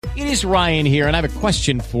It is Ryan here, and I have a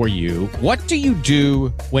question for you. What do you do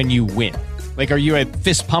when you win? Like, are you a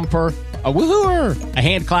fist pumper, a woohooer, a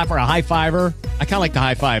hand clapper, a high fiver? I kind of like the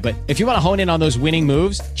high five, but if you want to hone in on those winning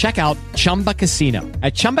moves, check out Chumba Casino.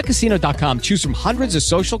 At ChumbaCasino.com, choose from hundreds of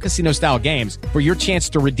social casino-style games for your chance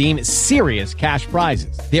to redeem serious cash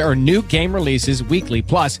prizes. There are new game releases weekly,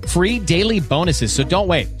 plus free daily bonuses. So don't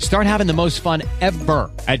wait. Start having the most fun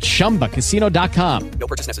ever at ChumbaCasino.com. No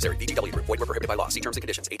purchase necessary. VGW. Void where prohibited by law. See terms and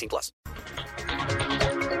conditions. 18+.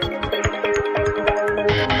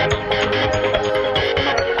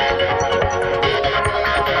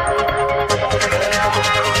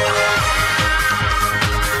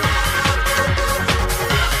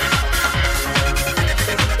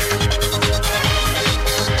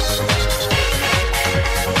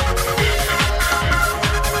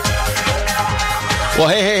 Well,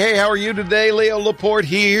 hey, how are you today? Leo Laporte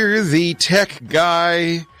here, the tech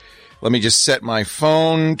guy. Let me just set my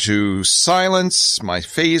phone to silence, my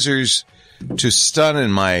phasers to stun,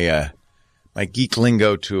 and my geek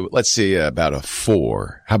lingo to, let's see, about a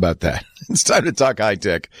 4. How about that? It's time to talk high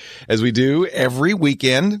tech, as we do every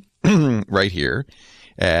weekend right here.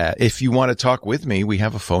 If you want to talk with me, we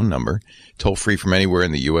have a phone number, toll free from anywhere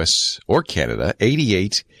in the U.S. or Canada,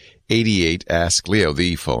 8888 Ask Leo,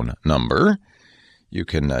 the phone number. You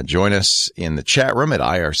can join us in the chat room at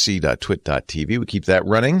irc.twit.tv. We keep that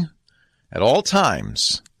running at all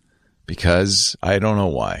times because I don't know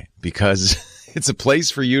why. Because it's a place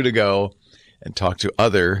for you to go and talk to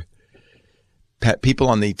other people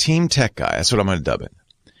on the Team Tech Guy. That's what I'm going to dub it.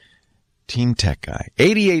 Team Tech Guy.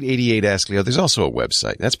 8888 Ask Leo. There's also a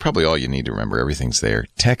website. That's probably all you need to remember. Everything's there.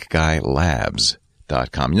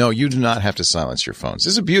 TechGuyLabs.com. No, you do not have to silence your phones.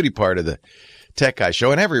 This is a beauty part of the Tech Guy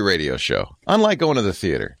Show and every radio show. Unlike going to the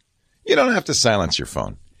theater, you don't have to silence your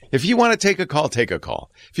phone. If you want to take a call, take a call.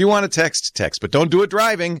 If you want to text, text, but don't do it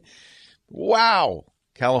driving. Wow.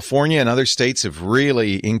 California and other states have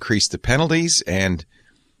really increased the penalties and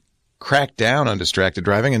cracked down on distracted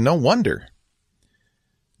driving, and no wonder.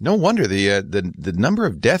 No wonder the number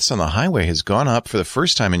of deaths on the highway has gone up for the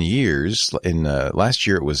first time in years. In last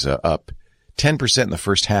year, it was up 10% in the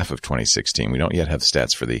first half of 2016. We don't yet have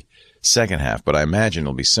stats for the second half, but I imagine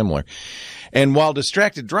it'll be similar. And while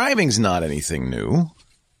distracted driving's not anything new,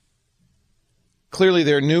 clearly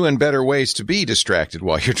there are new and better ways to be distracted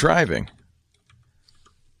while you're driving.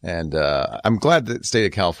 And I'm glad that the state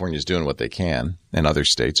of California is doing what they can, and other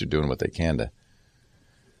states are doing what they can to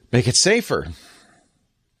make it safer.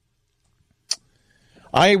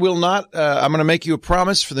 I will not, I'm going to make you a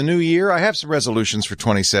promise for the new year. I have some resolutions for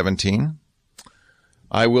 2017.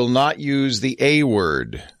 I will not use the A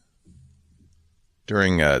word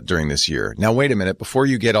during this year. Now, wait a minute. Before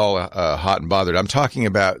you get all hot and bothered, I'm talking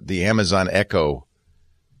about the Amazon Echo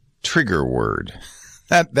trigger word.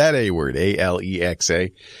 That A word, Alexa.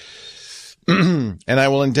 And I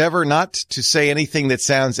will endeavor not to say anything that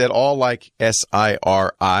sounds at all like Siri.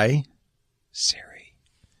 Siri.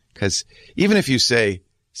 Because even if you say,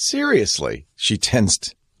 seriously, she tends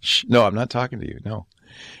to, no, I'm not talking to you. No,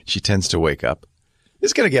 she tends to wake up.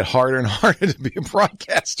 It's going to get harder and harder to be a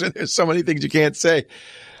broadcaster. There's so many things you can't say.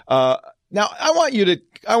 Now,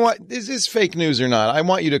 is this fake news or not? I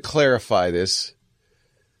want you to clarify this.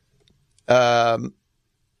 The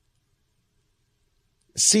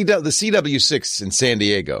CW6 in San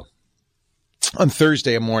Diego on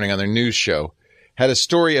Thursday morning on their news show had a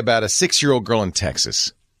story about a 6-year-old girl in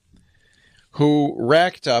Texas who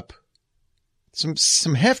racked up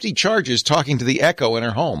some hefty charges talking to the Echo in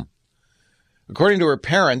her home. According to her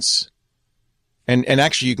parents, and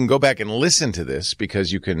actually you can go back and listen to this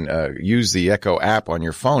because you can use the Echo app on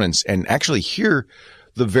your phone and actually hear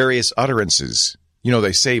the various utterances. You know,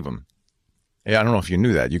 they save them. Yeah, I don't know if you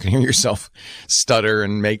knew that. You can hear yourself stutter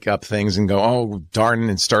and make up things and go, oh, darn,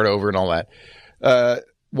 and start over and all that.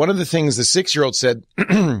 One of the things the 6-year-old said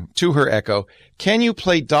to her Echo, can you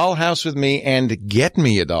play Dollhouse with me and get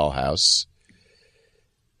me a dollhouse?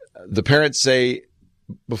 The parents say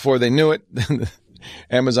before they knew it,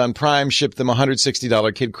 Amazon Prime shipped them a $160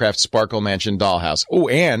 KidCraft Sparkle Mansion dollhouse. Oh,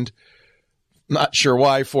 and not sure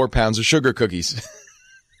why, 4 pounds of sugar cookies.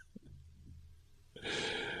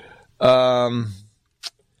 Then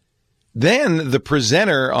the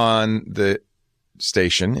presenter on the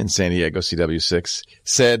station in San Diego, CW6,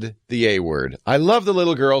 said the A word. I love the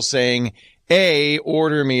little girl saying, A,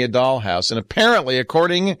 order me a dollhouse. And apparently,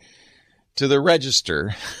 according to the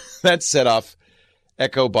register, that set off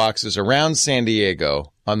Echo boxes around San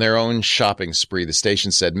Diego on their own shopping spree. The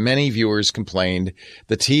station said many viewers complained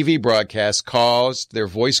the TV broadcast caused their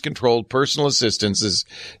voice-controlled personal assistants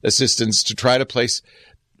to try to place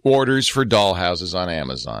orders for dollhouses on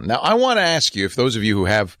Amazon. Now, I want to ask you, if those of you who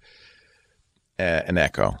have an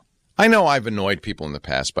Echo, I know I've annoyed people in the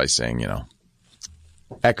past by saying,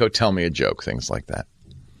 Echo, tell me a joke, things like that.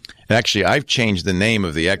 And actually, I've changed the name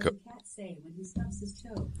of the Echo.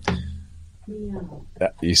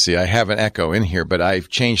 You see, I have an Echo in here, but I've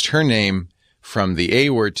changed her name from the A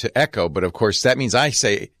word to Echo. But of course, that means I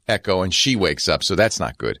say Echo and she wakes up, so that's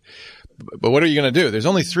not good. But what are you going to do? There's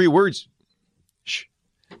only 3 words.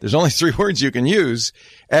 There's only 3 words you can use: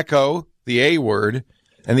 Echo, the A word,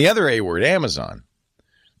 and the other A word, Amazon.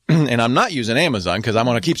 And I'm not using Amazon because I'm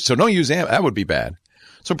going to keep. So don't use that would be bad.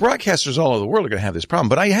 So broadcasters all over the world are going to have this problem.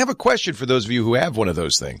 But I have a question for those of you who have one of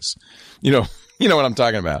those things. You know what I'm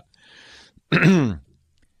talking about.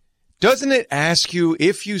 Doesn't it ask you,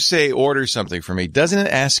 if you say order something for me, doesn't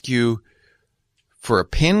it ask you for a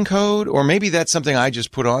PIN code? Or maybe that's something I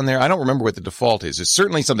just put on there. I don't remember what the default is. It's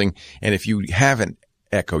certainly something. And if you have an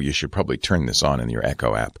Echo, you should probably turn this on in your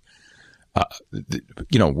Echo app.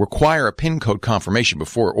 Require a PIN code confirmation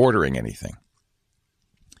before ordering anything.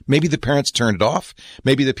 Maybe the parents turned it off.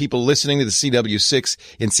 Maybe the people listening to the CW6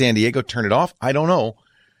 in San Diego turned it off. I don't know.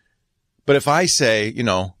 But if I say,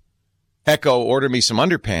 Echo, order me some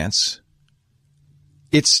underpants,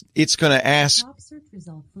 it's going to ask. Top search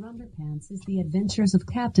result for underpants is The Adventures of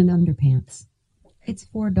Captain Underpants. It's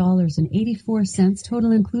 $4.84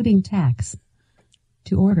 total, including tax.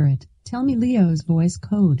 To order it, tell me Leo's voice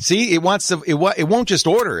code. See, it won't just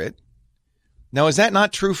order it. Now, is that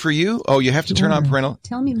not true for you? Oh, you have to turn on parental.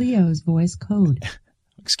 Tell me Leo's voice code.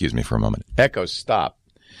 Excuse me for a moment. Echo, stop.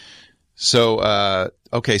 So,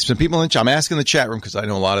 okay, some people in the chat, I'm asking the chat room because I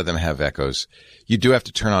know a lot of them have Echoes. You do have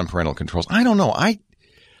to turn on parental controls. I don't know. I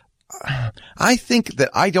think that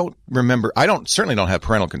I don't remember. Certainly don't have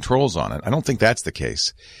parental controls on it. I don't think that's the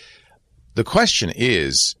case. The question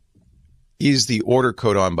is the order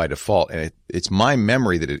code on by default? And it's my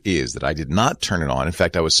memory that it is, that I did not turn it on. In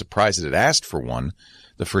fact, I was surprised that it asked for one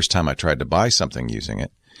the first time I tried to buy something using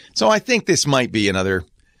it. So I think this might be another,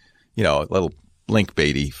 little link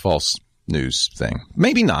baity false news thing.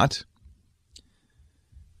 Maybe not.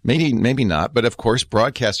 Maybe not. But of course,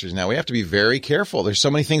 broadcasters now, we have to be very careful. There's so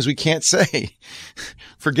many things we can't say.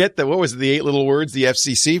 Forget the 8 little words the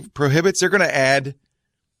FCC prohibits. They're going to add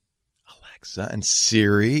Alexa and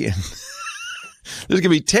Siri, and there's going to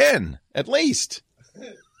be 10 at least.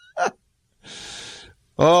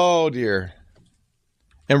 Oh dear.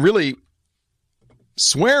 And really,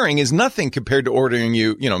 swearing is nothing compared to ordering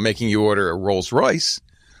making you order a Rolls Royce.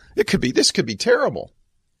 This could be terrible.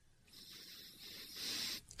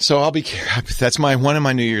 So I'll be careful. That's one of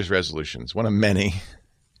my New Year's resolutions. One of many.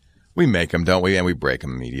 We make them, don't we? And we break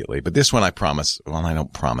them immediately. But this one, I promise. Well, I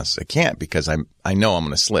don't promise. I can't because I know I'm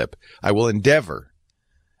going to slip. I will endeavor.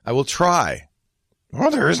 I will try. Oh,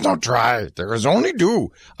 there is no try. There is only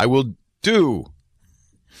do. I will do.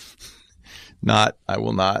 I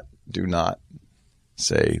will not, do not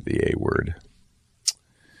say the A word.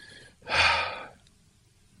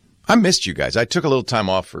 I missed you guys. I took a little time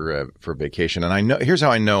off for vacation, and here's how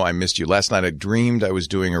I know I missed you. Last night I dreamed I was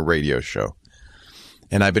doing a radio show,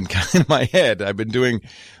 and I've been kind of in my head.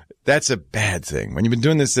 That's a bad thing. When you've been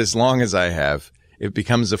doing this as long as I have, it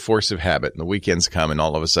becomes a force of habit, and the weekends come, and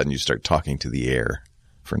all of a sudden you start talking to the air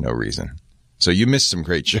for no reason. So you missed some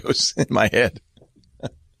great shows in my head.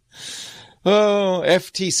 Oh,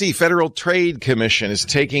 FTC, Federal Trade Commission, is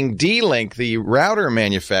taking D-Link, the router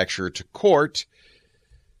manufacturer, to court.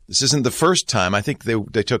 This isn't the first time. I think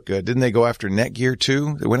they took, didn't they go after Netgear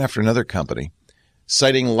too? They went after another company,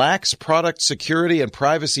 citing lax product security and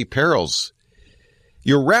privacy perils.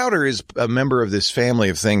 Your router is a member of this family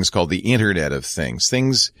of things called the Internet of Things.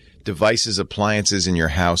 Devices, appliances in your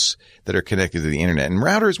house that are connected to the Internet. And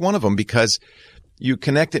router is one of them because you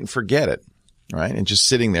connect it and forget it, right? And just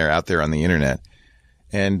sitting there out there on the Internet.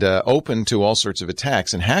 And open to all sorts of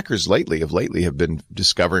attacks. And hackers lately have been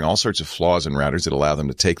discovering all sorts of flaws in routers that allow them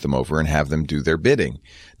to take them over and have them do their bidding.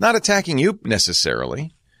 Not attacking you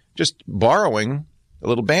necessarily, just borrowing a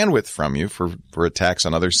little bandwidth from you for attacks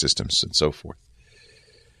on other systems and so forth.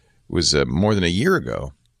 It was more than a year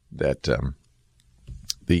ago that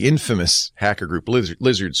the infamous hacker group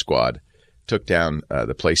Lizard Squad took down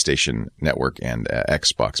the PlayStation Network and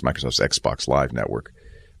Microsoft's Xbox Live Network,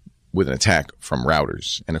 with an attack from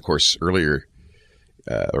routers. And of course, later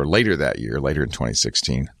that year, later in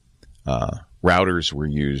 2016, routers were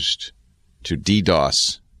used to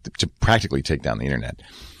DDoS, to practically take down the Internet.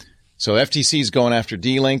 So FTC is going after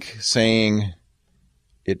D-Link, saying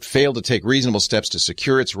it failed to take reasonable steps to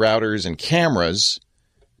secure its routers and cameras,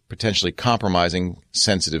 potentially compromising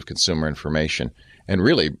sensitive consumer information. and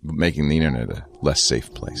really making the internet a less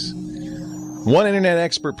safe place. One internet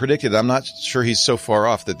expert predicted, I'm not sure he's so far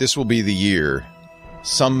off, that this will be the year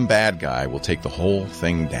some bad guy will take the whole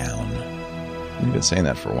thing down. We've been saying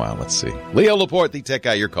that for a while. Let's see. Leo Laporte, the tech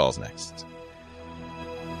guy, your call's next.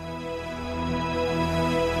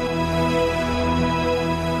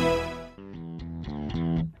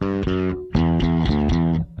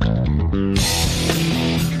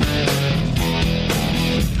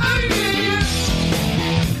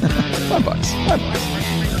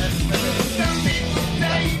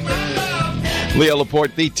 $5. Leo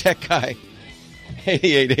Laporte, the tech guy.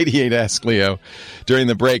 8888 Ask Leo. During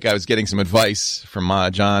the break, I was getting some advice from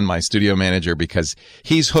John, my studio manager, because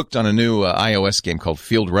he's hooked on a new iOS game called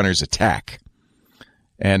Field Runner's Attack.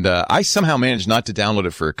 And I somehow managed not to download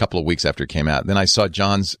it for a couple of weeks after it came out. Then I saw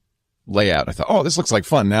John's layout. I thought, oh, this looks like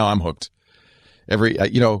fun. Now I'm hooked.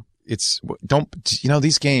 These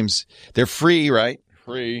games, they're free, right?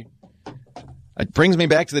 Free. It brings me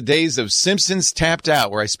back to the days of Simpsons Tapped Out,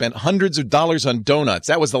 where I spent hundreds of dollars on donuts.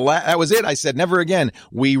 That was that was it. I said, never again.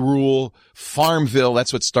 We Rule, Farmville.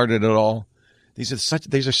 That's what started it all. These are such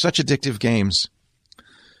addictive games.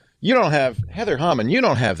 You don't have, Heather Hammond, you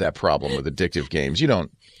don't have that problem with addictive games. You don't.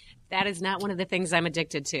 That is not one of the things I'm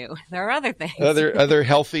addicted to. There are other things. Other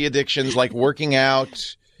healthy addictions like working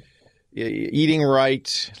out, eating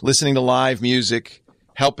right, listening to live music,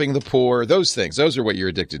 helping the poor. Those things. Those are what you're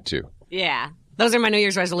addicted to. Yeah. Those are my New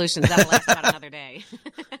Year's resolutions. That'll last about another day.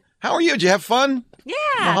 How are you? Did you have fun? Yeah.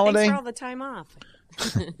 The holiday? Thanks for all the time off.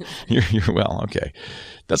 You're well, okay.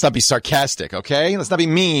 Let's not be sarcastic, okay? Let's not be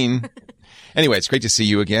mean. Anyway, it's great to see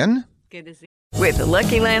you again. Good to see you. With the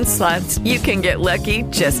Lucky Land Slots, you can get lucky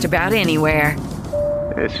just about anywhere.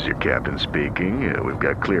 This is your captain speaking. We've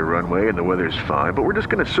got clear runway and the weather's fine, but we're just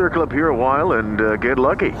going to circle up here a while and get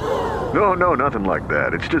lucky. No, nothing like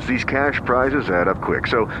that. It's just these cash prizes add up quick.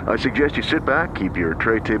 So I suggest you sit back, keep your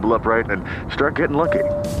tray table upright, and start getting lucky.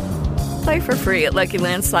 Play for free at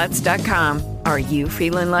LuckyLandSlots.com. Are you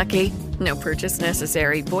feeling lucky? No purchase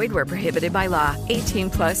necessary. Void where prohibited by law.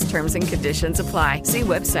 18+ terms and conditions apply. See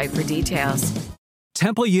website for details.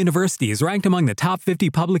 Temple University is ranked among the top 50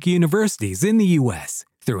 public universities in the U.S.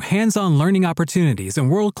 Through hands-on learning opportunities and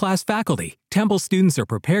world-class faculty, Temple students are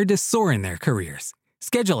prepared to soar in their careers.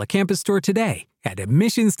 Schedule a campus tour today at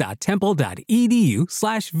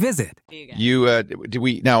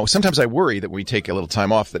admissions.temple.edu/visit. Now, sometimes I worry that when we take a little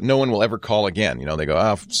time off that no one will ever call again. You know, they go,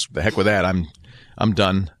 oh, the heck with that. I'm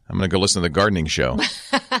done. I'm going to go listen to the gardening show.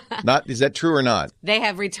 Is that true or not? They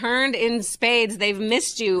have returned in spades. They've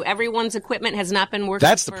missed you. Everyone's equipment has not been working.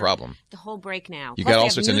 That's the problem. The whole break now. You Plus, got all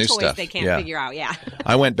sorts of new toys stuff. They can't figure out. Yeah.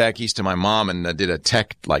 I went back east to my mom and did a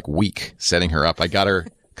tech week setting her up. I got her a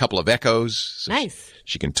couple of Echoes. So nice.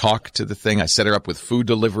 She can talk to the thing. I set her up with food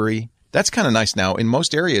delivery. That's kind of nice now. In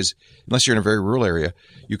most areas, unless you're in a very rural area,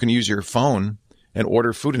 you can use your phone and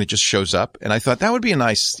order food and it just shows up. And I thought that would be a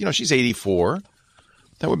nice, she's 84.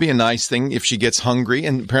 That would be a nice thing if she gets hungry.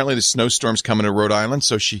 And apparently the snowstorm's coming to Rhode Island,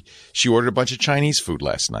 so she ordered a bunch of Chinese food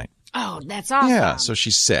last night. Oh, that's awesome. Yeah, so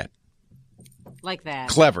she's set. Like that.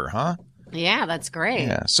 Clever, huh? Yeah, that's great.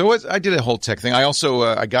 Yeah, so I did a whole tech thing. I also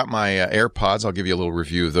I got my AirPods. I'll give you a little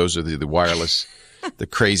review. Those are the wireless, the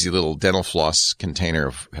crazy little dental floss container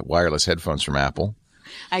of wireless headphones from Apple.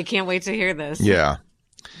 I can't wait to hear this. Yeah.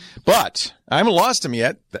 But I haven't lost them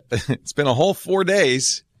yet. It's been a whole 4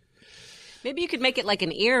 days. Maybe you could make it like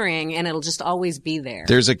an earring and it'll just always be there.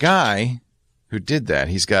 There's a guy who did that.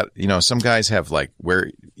 He's got, some guys have where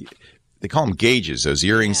they call them gauges, those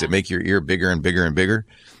earrings that make your ear bigger and bigger and bigger.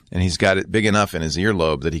 And he's got it big enough in his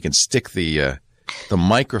earlobe that he can stick the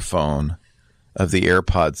microphone of the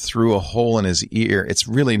AirPod through a hole in his ear. It's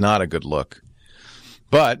really not a good look.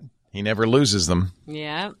 But he never loses them.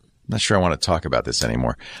 Yeah. I'm not sure I want to talk about this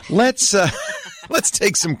anymore. Let's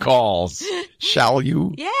take some calls. Shall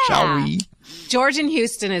you? Yeah. Shall we? George in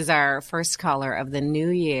Houston is our first caller of the new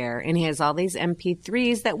year, and he has all these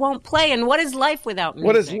MP3s that won't play. And what is life without music?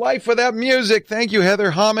 What is life without music? Thank you,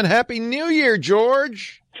 Heather Hammond. Happy New Year,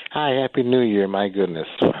 George. Hi, Happy New Year. My goodness.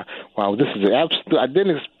 Wow, this is absolute. I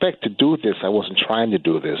didn't expect to do this. I wasn't trying to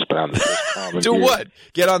do this, but I'm the first caller. Do what?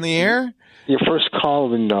 Get on the air? Your first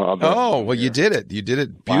call in well, you did it. You did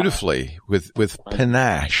it beautifully with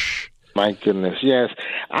panache. My goodness, yes.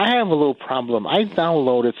 I have a little problem. I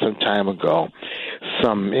downloaded some time ago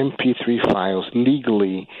some MP3 files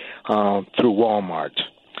legally through Walmart.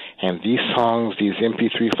 And these songs, these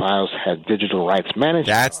MP3 files had digital rights management.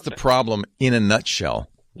 That's the problem in a nutshell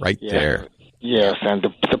right there. Yes, and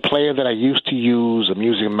the player that I used to use, a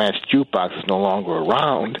Music Match jukebox, is no longer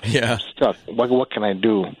around. Yeah. I'm stuck. What can I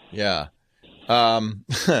do? Yeah.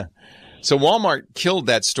 So Walmart killed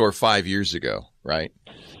that store 5 years ago, right?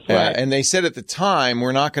 Right. And they said at the time,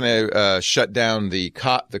 we're not going to shut down the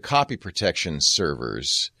copy protection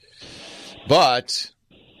servers. But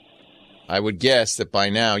I would guess that by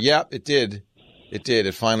now, it did. It did.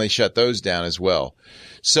 It finally shut those down as well.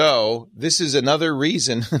 So this is another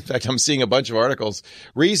reason. In fact, I'm seeing a bunch of articles.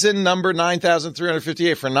 Reason number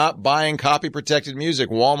 9,358 for not buying copy protected music.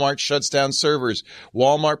 Walmart shuts down servers.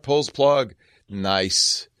 Walmart pulls plug.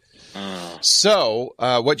 Nice. So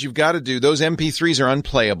what you've got to do, those MP3s are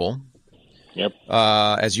unplayable. Yep.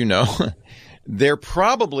 As you know, there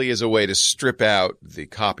probably is a way to strip out the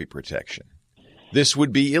copy protection. This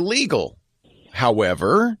would be illegal.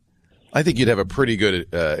 However, I think you'd have a pretty good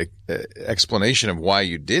explanation of why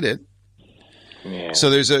you did it. Yeah. So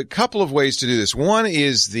there's a couple of ways to do this. One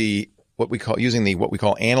is what we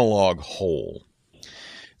call analog hole.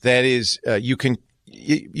 That is, you can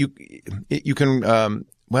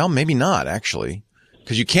well, maybe not actually,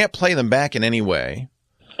 because you can't play them back in any way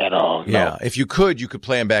at all. No. Yeah, if you could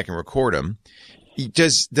play them back and record them. Do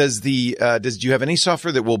you have any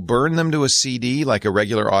software that will burn them to a CD, like a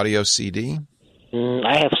regular audio CD?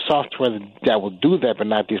 I have software that will do that, but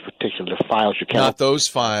not these particular files. You cannot. Not those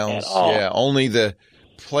files. At all. Yeah, only the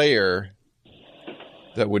player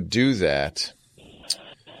that would do that.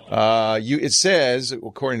 It says,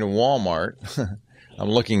 according to Walmart, I'm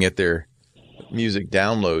looking at their music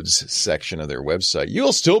downloads section of their website.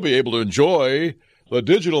 You'll still be able to enjoy the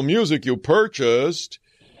digital music you purchased.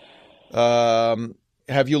 Have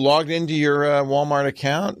you logged into your Walmart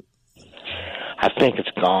account? I think it's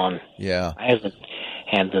gone. Yeah. I haven't,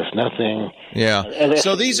 and there's nothing. Yeah.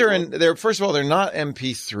 So these are first of all, they're not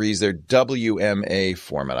MP3s. They're WMA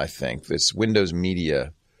format, I think. This Windows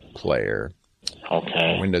Media Player.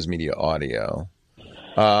 Okay. Windows Media Audio.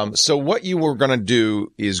 So what you were going to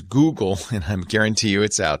do is Google, and I guarantee you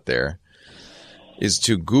it's out there, is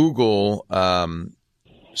to Google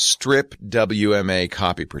strip WMA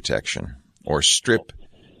copy protection or strip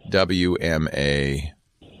WMA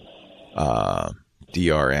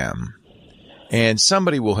DRM. And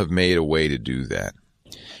somebody will have made a way to do that.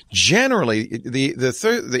 Generally,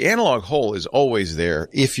 the analog hole is always there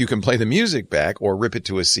if you can play the music back or rip it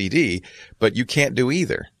to a CD, but you can't do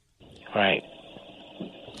either. Right.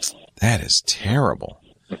 That is terrible.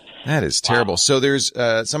 That is terrible. Wow. So there's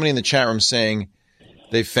somebody in the chat room saying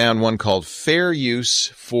they found one called Fair Use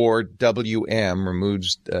for WM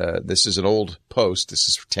removes, this is an old post. This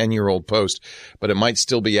is a 10-year-old post, but it might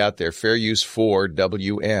still be out there. Fair Use for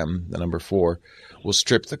WM, the number 4, will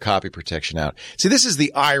strip the copy protection out. See, this is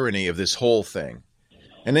the irony of this whole thing.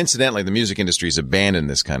 And incidentally, the music industry has abandoned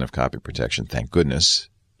this kind of copy protection, thank goodness.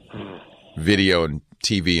 Video and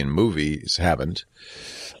TV and movies haven't.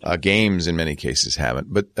 Games in many cases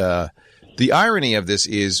haven't. But the irony of this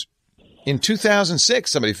is in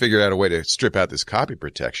 2006, somebody figured out a way to strip out this copy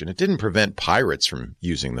protection. It didn't prevent pirates from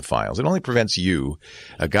using the files. It only prevents you,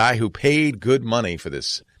 a guy who paid good money for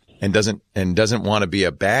this and doesn't want to be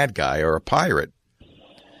a bad guy or a pirate.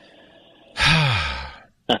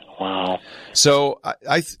 Wow. So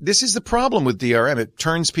this is the problem with DRM. It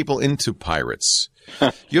turns people into pirates.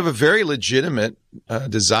 You have a very legitimate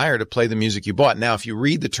desire to play the music you bought. Now, if you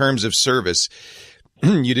read the terms of service,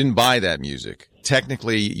 you didn't buy that music.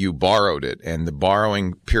 Technically, you borrowed it, and the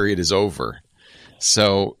borrowing period is over.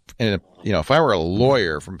 So, if I were a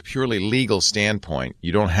lawyer from a purely legal standpoint,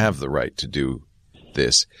 you don't have the right to do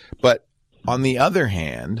this. But on the other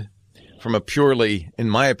hand, from a purely, in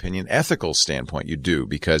my opinion, ethical standpoint, you do,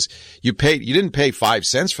 because you didn't pay 5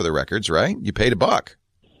 cents for the records, right? You paid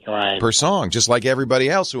 $1 per song, just like everybody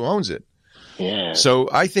else who owns it. Yeah. So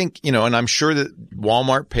I think, and I'm sure that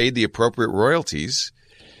Walmart paid the appropriate royalties.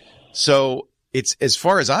 So it's, as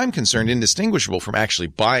far as I'm concerned, indistinguishable from actually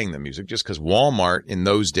buying the music, just because Walmart in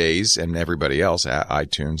those days and everybody else,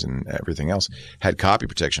 iTunes and everything else, had copy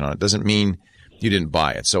protection on it. Doesn't mean you didn't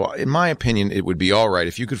buy it. So in my opinion, it would be all right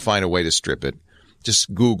if you could find a way to strip it.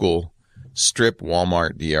 Just Google strip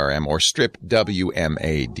Walmart DRM or strip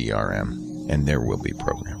WMA DRM, and there will be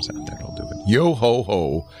programs out there that'll do it. Yo ho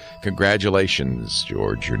ho. Congratulations,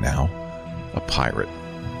 George. You're now a pirate.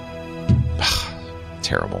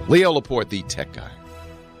 Terrible. Leo Laporte, the tech guy.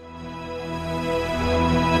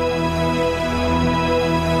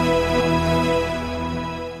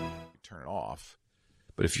 Turn it off.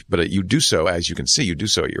 But you do so, as you can see, you do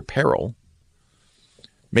so at your peril.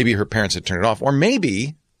 Maybe her parents had turned it off. Or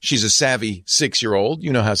maybe she's a savvy 6-year-old.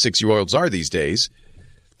 You know how 6-year-olds are these days.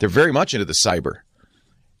 They're very much into the cyber.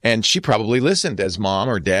 And she probably listened as mom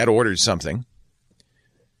or dad ordered something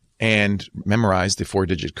and memorized the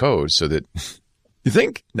 4-digit code so that... You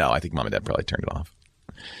think? No, I think mom and dad probably turned it off.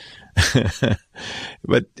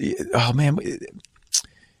 But, oh, man,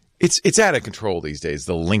 it's out of control these days,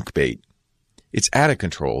 the link bait. It's out of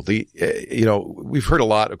control. We've heard a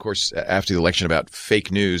lot, of course, after the election about fake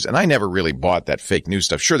news, and I never really bought that fake news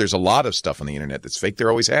stuff. Sure, there's a lot of stuff on the internet that's fake. There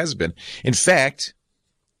always has been. In fact,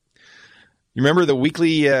 you remember the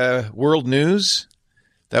Weekly World News?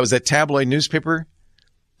 That was that tabloid newspaper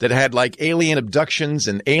that had like alien abductions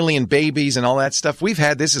and alien babies and all that stuff. We've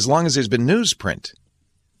had this as long as there's been newsprint.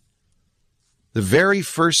 The very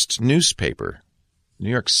first newspaper, New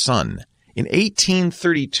York Sun, in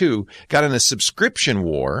 1832, got in a subscription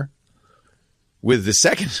war with the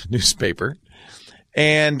second newspaper,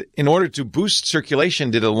 and in order to boost circulation,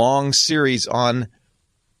 did a long series on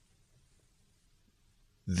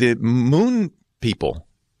the moon people.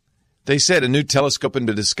 They said a new telescope had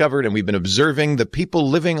been discovered, and we've been observing the people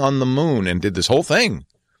living on the moon, and did this whole thing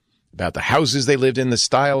about the houses they lived in, the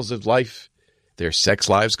styles of life, their sex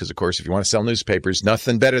lives, because, of course, if you want to sell newspapers,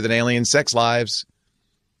 nothing better than alien sex lives.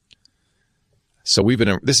 So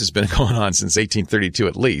this has been going on since 1832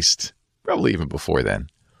 at least, probably even before then.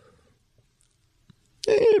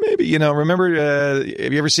 Maybe, remember, have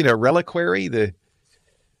you ever seen a reliquary? There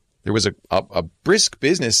was a brisk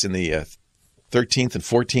business in the 13th and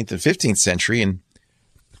 14th and 15th century in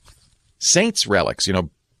saints' relics,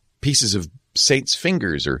 pieces of saints'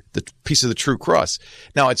 fingers or the piece of the true cross.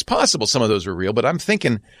 Now, it's possible some of those were real, but I'm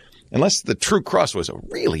thinking, unless the true cross was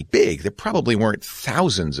really big, there probably weren't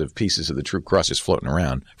thousands of pieces of the true crosses floating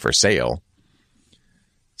around for sale.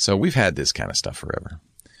 So we've had this kind of stuff forever.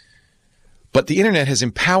 But the internet has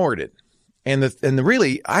empowered it. And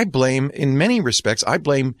really, I blame, in many respects,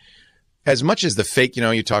 as much as the fake,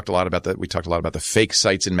 we talked a lot about the fake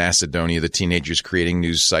sites in Macedonia, the teenagers creating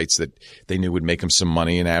news sites that they knew would make them some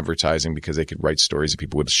money in advertising because they could write stories that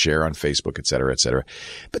people would share on Facebook, et cetera, et cetera.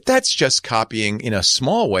 But that's just copying in a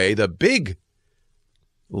small way the big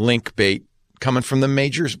link bait coming from the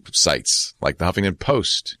major sites like the Huffington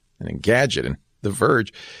Post and Engadget and The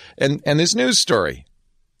Verge and this news story.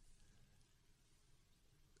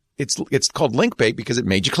 It's called link bait because it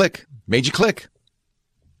made you click.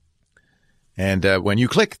 And when you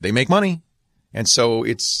click, they make money. And so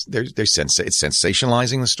it's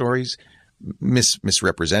sensationalizing the stories,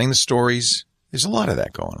 misrepresenting the stories. There's a lot of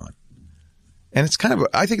that going on. And it's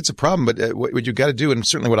I think it's a problem, but what you got to do, and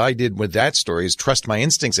certainly what I did with that story, is trust my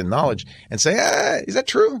instincts and knowledge and say, is that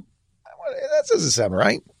true? That doesn't sound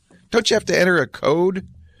right. Don't you have to enter a code?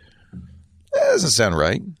 That doesn't sound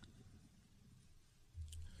right.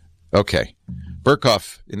 Okay.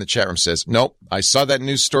 Burkhoff in the chat room says, nope, I saw that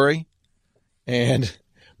news story. And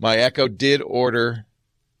my Echo did order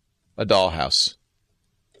a dollhouse.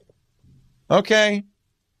 Okay.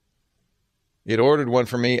 It ordered one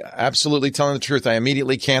for me. Absolutely telling the truth. I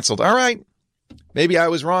immediately canceled. All right. Maybe I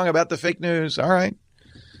was wrong about the fake news. All right.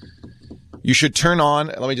 You should turn on,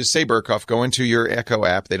 let me just say, Burkhoff, go into your Echo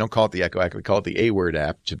app. They don't call it the Echo app. They call it the A-Word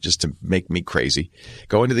app, just to make me crazy.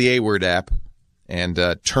 Go into the A-Word app and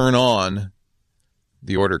turn on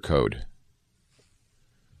the order code.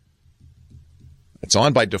 It's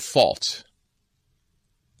on by default.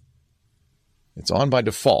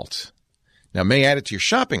 Now, may add it to your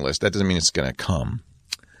shopping list. That doesn't mean it's going to come.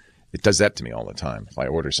 It does that to me all the time. If I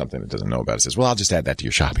order something it doesn't know about, it says, well, I'll just add that to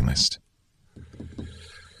your shopping list.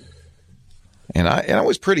 And I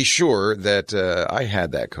was pretty sure that I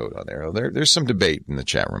had that code on there. There's some debate in the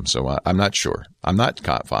chat room, so I'm not sure. I'm not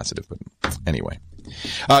positive, but anyway.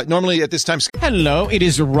 Normally at this time... Hello, it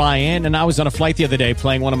is Ryan, and I was on a flight the other day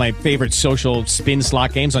playing one of my favorite social spin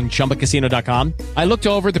slot games on ChumbaCasino.com. I looked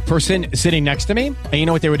over the person sitting next to me, and you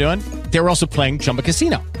know what they were doing? They were also playing Chumba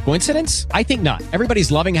Casino. Coincidence? I think not.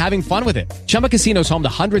 Everybody's loving having fun with it. Chumba Casino is home to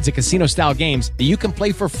hundreds of casino-style games that you can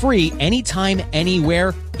play for free anytime,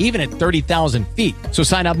 anywhere, even at 30,000 feet. So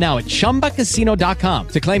sign up now at ChumbaCasino.com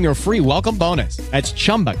to claim your free welcome bonus. That's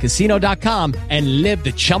ChumbaCasino.com and live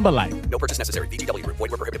the Chumba life. No purchase necessary. VGW. Void where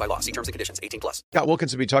prohibited by law. See terms and conditions. 18+. Scott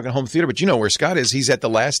Wilkins will be talking home theater, but you know where Scott is. He's at the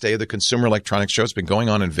last day of the Consumer Electronics Show. It's been going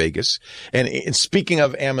on in Vegas. And speaking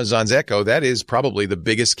of Amazon's Echo, that is probably the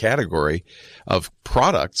biggest category of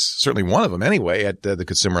products, certainly one of them anyway, at the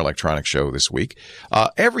Consumer Electronics Show this week.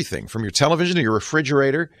 Everything from your television to your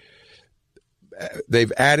refrigerator.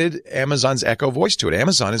 They've added Amazon's Echo voice to it.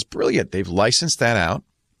 Amazon is brilliant. They've licensed that out.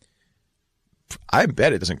 I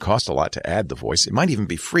bet it doesn't cost a lot to add the voice. It might even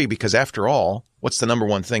be free because, after all, what's the number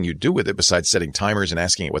one thing you do with it besides setting timers and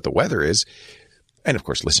asking it what the weather is? And, of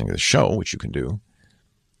course, listening to the show, which you can do.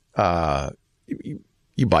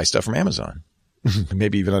 You buy stuff from Amazon,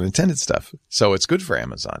 maybe even unintended stuff. So it's good for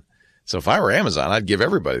Amazon. So if I were Amazon, I'd give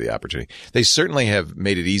everybody the opportunity. They certainly have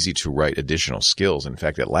made it easy to write additional skills. In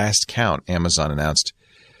fact, at last count, Amazon announced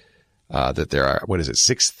that there are,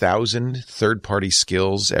 6,000 third-party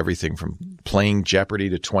skills, everything from playing Jeopardy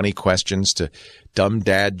to 20 questions to dumb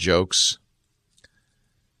dad jokes.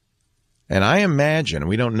 And I imagine,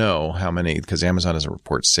 we don't know how many, because Amazon doesn't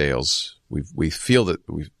report sales. We feel that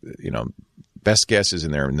best guess is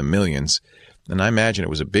in the millions. And I imagine it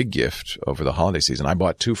was a big gift over the holiday season. I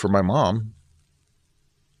bought 2 for my mom.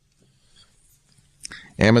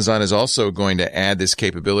 Amazon is also going to add this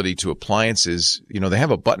capability to appliances. They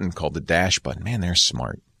have a button called the dash button. Man, they're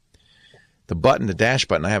smart. The dash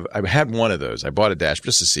button, I had one of those. I bought a dash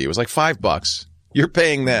just to see. It was like $5. You're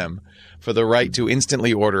paying them for the right to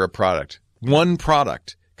instantly order a product. One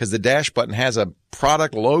product, because the dash button has a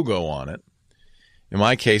product logo on it. In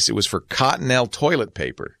my case, it was for Cottonelle toilet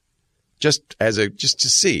paper. Just to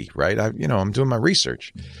see, right? I'm doing my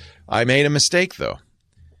research. I made a mistake, though.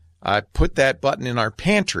 I put that button in our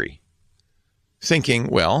pantry thinking,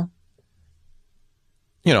 well,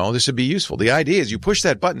 this would be useful. The idea is you push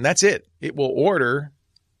that button, that's it. It will order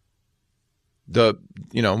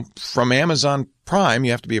from Amazon Prime.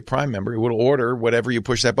 You have to be a Prime member. It will order whatever you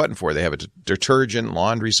push that button for. They have a detergent,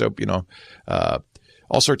 laundry soap,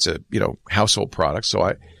 all sorts of, household products.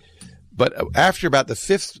 But after about the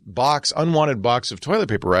 5th unwanted box of toilet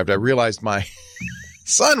paper arrived, I realized my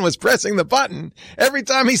son was pressing the button every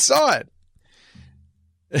time he saw it.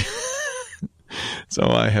 So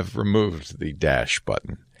I have removed the dash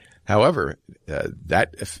button. However,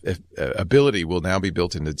 that ability will now be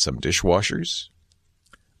built into some dishwashers,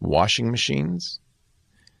 washing machines.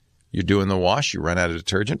 You're doing the wash, you run out of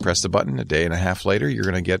detergent, press the button. A day and a half later, you're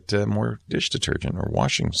going to get more dish detergent or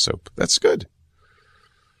washing soap. That's good.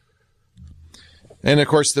 And, of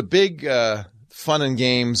course, the big fun and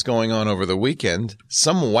games going on over the weekend,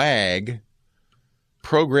 some wag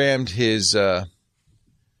programmed his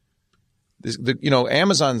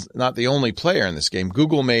Amazon's not the only player in this game.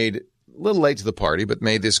 Google made, a little late to the party, but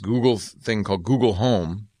made this Google thing called Google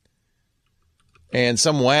Home. And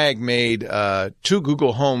some wag made 2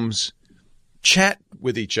 Google Homes chat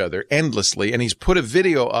with each other endlessly, and he's put a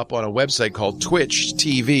video up on a website called Twitch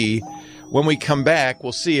TV. When we come back,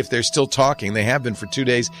 we'll see if they're still talking. They have been for 2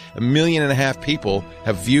 days. 1.5 million people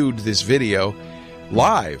have viewed this video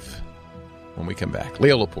live when we come back.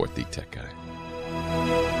 Leo Laporte, the tech guy.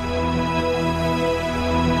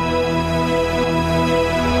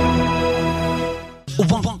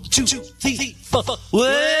 One, two, three, four.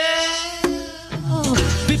 Well,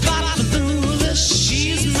 Be-ba-ba-ba-lula,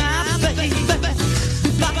 she's my baby.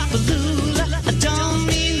 Be-ba-ba-ba-lula, I don't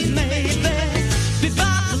mean maybe.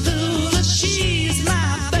 Be-ba-ba-lula, she's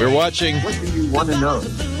my baby. We're watching What do you want to know?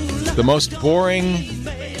 the most boring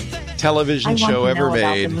television show ever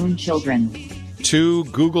made. The Moon Children. 2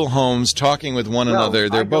 Google Homes talking with one another.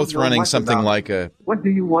 They're both running something like a... What do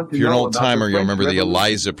you want to If you're an know old about timer, the you'll French remember the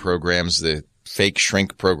Revolution? ELIZA programs, the fake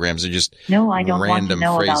shrink programs. They're just No, I don't want to random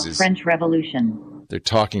know phrases. about French Revolution. They're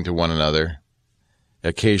talking to one another.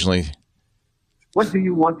 Occasionally, What do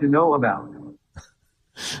you want to know about?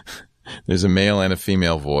 there's a male and a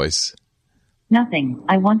female voice. Nothing.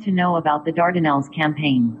 I want to know about the Dardanelles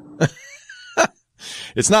campaign.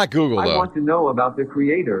 It's not Google, I though. want to know about the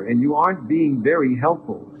creator, and you aren't being very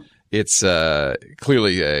helpful. It's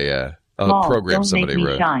clearly a Paul, program don't somebody make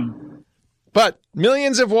me wrote. shy. But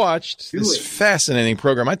millions have watched this it. fascinating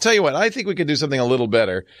program. I tell you what, I think we could do something a little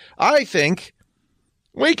better. I think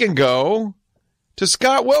we can go to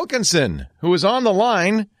Scott Wilkinson, who is on the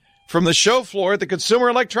line from the show floor at the Consumer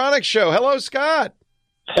Electronics Show. Hello, Scott.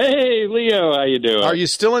 Hey, Leo, how you doing? Are you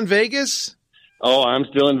still in Vegas? Oh, I'm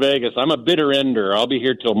still in Vegas. I'm a bitter ender. I'll be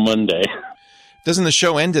here till Monday. Doesn't the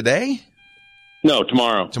show end today? No,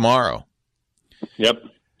 tomorrow. Tomorrow. Yep.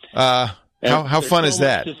 How fun is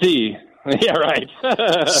that? To see. Yeah, right.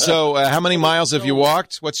 So, how many miles have you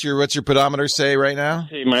walked? What's your pedometer say right now?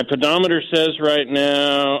 See, my pedometer says right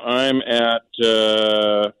now I'm at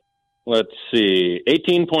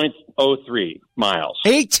 18.03 miles.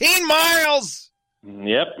 18 miles.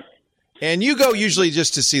 Yep. And you go usually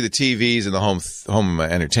just to see the TVs and the home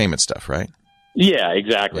entertainment stuff, right? Yeah,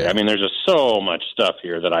 exactly. Yeah. I mean, there's just so much stuff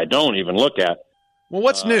here that I don't even look at. Well,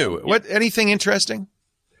 what's new? Yeah. Anything interesting?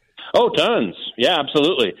 Oh, tons. Yeah,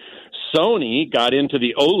 absolutely. Sony got into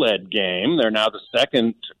the OLED game. They're now the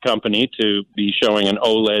second company to be showing an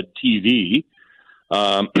OLED TV.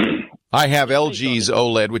 I have LG's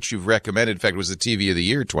OLED, which you've recommended. In fact, it was the TV of the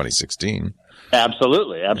year 2016.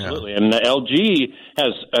 Absolutely. And LG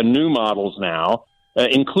has new models now.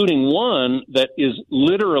 including one that is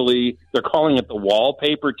literally, they're calling it the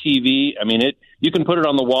wallpaper TV. I mean, you can put it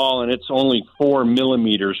on the wall, and it's only 4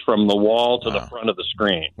 millimeters from the wall to the front of the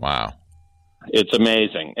screen. Wow. It's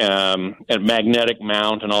amazing. And magnetic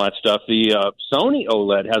mount and all that stuff. The Sony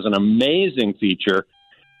OLED has an amazing feature.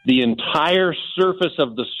 The entire surface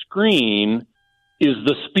of the screen is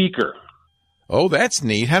the speaker. Oh, that's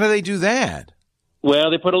neat. How do they do that?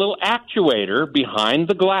 Well, they put a little actuator behind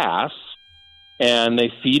the glass, and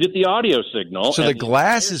they feed it the audio signal. So the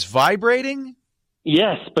glass is vibrating?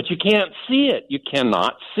 Yes, but you can't see it. You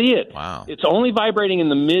cannot see it. Wow. It's only vibrating in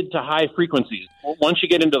the mid to high frequencies. Once you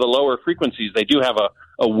get into the lower frequencies, they do have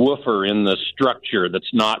a woofer in the structure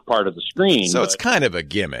that's not part of the screen. So it's kind of a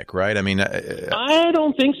gimmick, right? I mean, I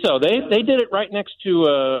don't think so. They did it right next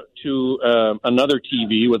to another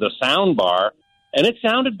TV with a sound bar, and it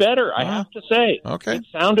sounded better, I have to say. Okay. It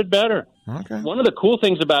sounded better. Okay. One of the cool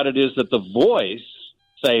things about it is that the voice,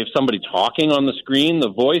 say if somebody's talking on the screen,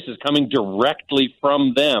 the voice is coming directly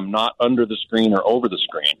from them, not under the screen or over the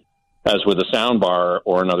screen, as with a sound bar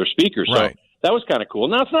or another speaker. So Right. that was kind of cool.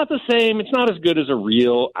 Now, it's not the same. It's not as good as a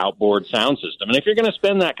real outboard sound system. And if you're going to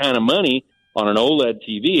spend that kind of money on an OLED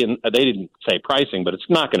TV, and they didn't say pricing, but it's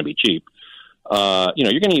not going to be cheap,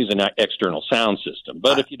 you're going to use an external sound system.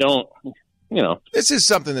 But if you don't... This is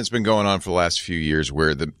something that's been going on for the last few years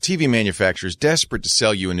where the TV manufacturers desperate to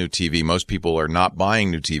sell you a new TV. Most people are not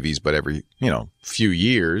buying new TVs, but every, few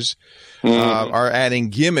years are adding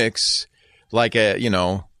gimmicks like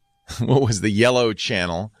what was the yellow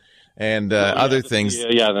channel and other things.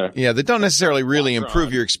 That don't necessarily really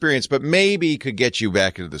improve your experience, but maybe could get you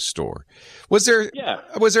back into the store. Was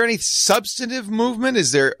there any substantive movement?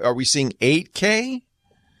 Are we seeing 8K?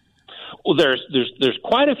 Well, there's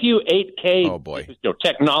quite a few 8K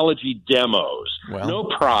technology demos. Well, no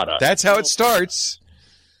product. That's how it starts.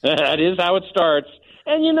 That is how it starts.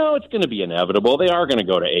 And, it's going to be inevitable. They are going to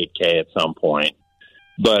go to 8K at some point.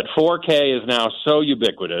 But 4K is now so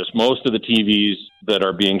ubiquitous. Most of the TVs that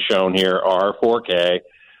are being shown here are 4K,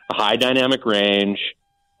 a high dynamic range.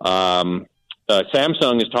 Samsung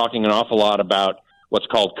is talking an awful lot about what's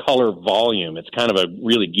called color volume. It's kind of a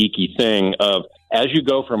really geeky thing of as you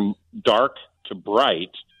go from dark to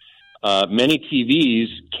bright, many TVs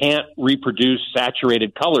can't reproduce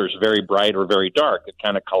saturated colors, very bright or very dark. It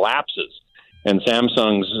kind of collapses. And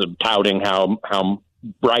Samsung's touting how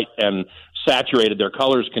bright and saturated their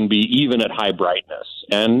colors can be even at high brightness.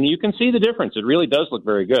 And you can see the difference. It really does look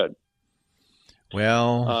very good.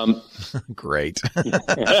 Well, great. Hey,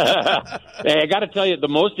 I got to tell you, the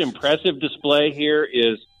most impressive display here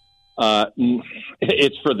is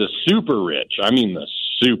it's for the super rich. I mean, the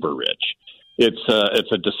super rich.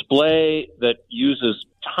 It's a display that uses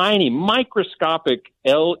tiny microscopic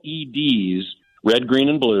LEDs, red, green,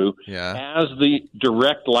 and blue, as the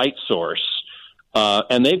direct light source.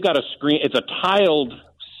 And they've got a screen. It's a tiled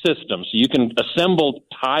system, so you can assemble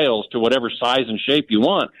tiles to whatever size and shape you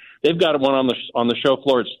want. They've got one on the show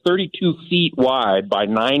floor. It's 32 feet wide by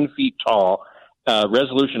 9 feet tall,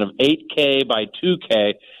 resolution of 8K by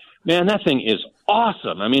 2K. Man, that thing is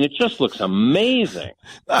awesome. I mean, it just looks amazing.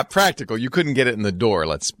 Not practical. You couldn't get it in the door.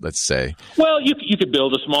 Let's say. Well, you could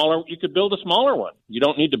build a smaller. You could build a smaller one. You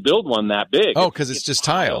don't need to build one that big. Oh, because it's just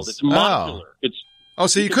tiles. It's modular.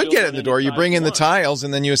 So you could get it in the door. You bring in the tiles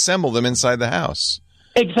and then you assemble them inside the house.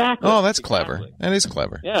 Exactly. Oh, that's clever. That is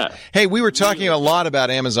clever. Yeah. Hey, we were talking a lot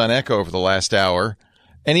about Amazon Echo over the last hour.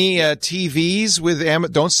 Any TVs with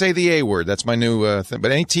don't say the A word. That's my new thing.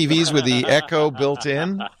 But any TVs with the Echo built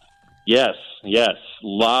in? Yes. A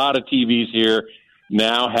lot of TVs here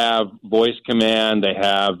now have voice command. They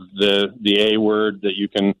have the A word that you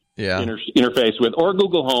can interface with, or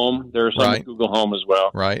Google Home. There are some with Google Home as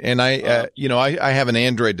well. Right. And I have an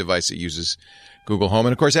Android device that uses Google Home.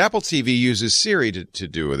 And, of course, Apple TV uses Siri to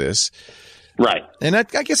do this. Right. And I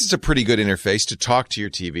guess it's a pretty good interface to talk to your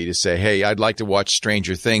TV to say, hey, I'd like to watch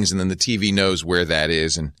Stranger Things, and then the TV knows where that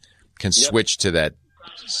is and can switch to that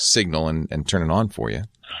signal and turn it on for you.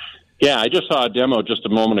 Yeah, I just saw a demo just a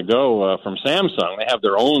moment ago from Samsung. They have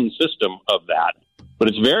their own system of that, but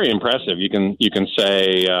it's very impressive. You can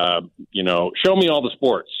say, show me all the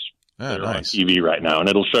sports that are on TV right now, and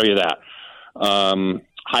it'll show you that.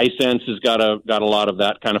 Hisense has got a lot of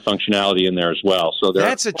that kind of functionality in there as well. So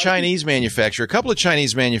that's a Chinese manufacturer. A couple of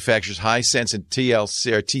Chinese manufacturers, Hisense and TCL,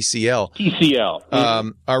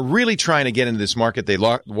 are really trying to get into this market. They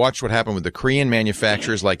watched what happened with the Korean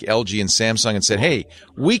manufacturers like LG and Samsung and said, hey,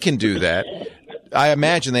 we can do that. I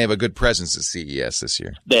imagine they have a good presence at CES this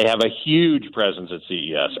year. They have a huge presence at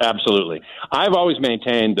CES, absolutely. I've always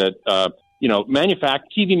maintained that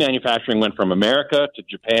TV manufacturing went from America to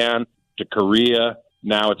Japan to Korea.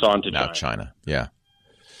 Now it's on to China. Yeah.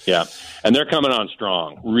 Yeah, and they're coming on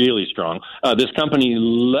strong, really strong. This company,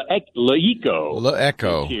 Leeco,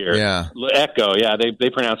 here. Yeah. Leeco, yeah, they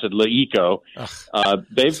pronounce it Leeco.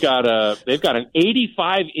 They've got an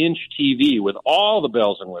 85-inch TV with all the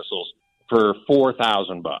bells and whistles for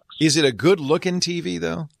 $4,000. Is it a good-looking TV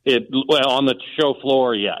though? Well, on the show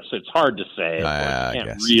floor, yes. It's hard to say. I can't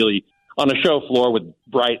guess. really. On a show floor with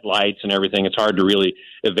bright lights and everything, it's hard to really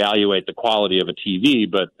evaluate the quality of a TV,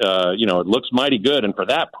 but, it looks mighty good. And for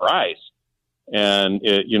that price, and,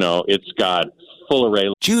 it's got full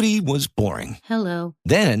array. Judy was boring. Hello.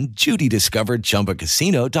 Then Judy discovered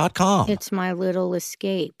ChumbaCasino.com. It's my little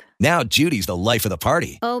escape. Now Judy's the life of the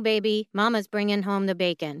party. Oh, baby, mama's bringing home the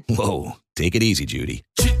bacon. Whoa, take it easy, Judy.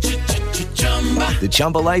 The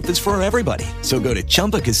Chumba life is for everybody. So go to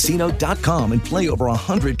ChumbaCasino.com and play over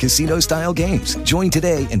 100 casino-style games. Join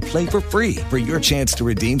today and play for free for your chance to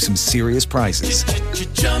redeem some serious prizes.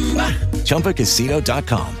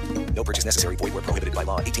 ChumbaCasino.com. No purchase necessary. Void where prohibited by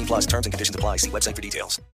law. 18 plus terms and conditions apply. See website for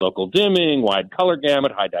details. Local dimming, wide color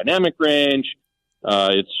gamut, high dynamic range.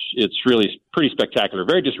 It's really pretty spectacular.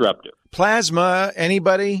 Very disruptive. Plasma,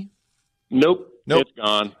 anybody? Nope. It's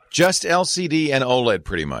gone. Just LCD and OLED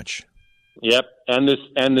pretty much. Yep, and this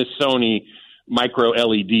Sony micro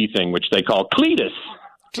LED thing, which they call Cletus.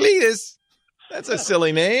 Cletus? That's a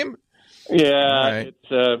silly name. Yeah,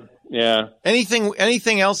 right. Yeah.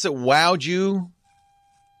 Anything else that wowed you?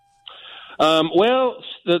 Well,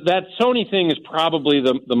 that Sony thing is probably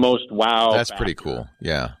the most wow. That's factor. pretty cool.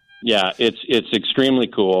 Yeah. Yeah, it's extremely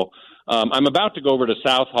cool. I'm about to go over to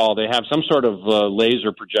South Hall. They have some sort of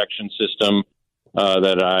laser projection system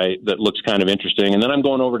that looks kind of interesting. And then I'm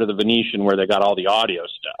going over to the Venetian where they got all the audio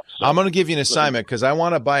stuff. So, I'm going to give you an assignment because I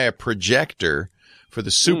want to buy a projector for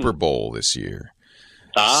the Super Bowl this year.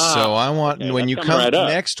 So I want, when you come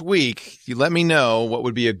next week, you let me know what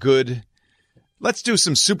would be a good, let's do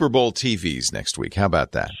some Super Bowl TVs next week. How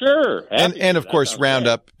about that? Sure. And of course, round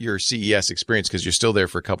up your CES experience because you're still there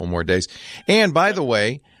for a couple more days. And by the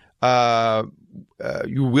way,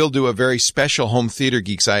 you will do a very special Home Theater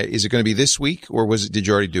Geeks. Is it going to be this week, or did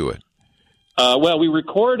you already do it? Well, we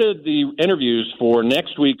recorded the interviews for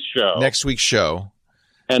next week's show.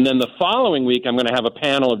 And then the following week, I'm going to have a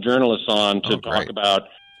panel of journalists on to talk about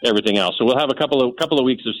everything else. So we'll have a couple of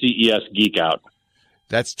weeks of CES Geek Out.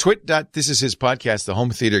 That's This is his podcast, the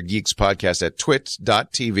Home Theater Geeks podcast at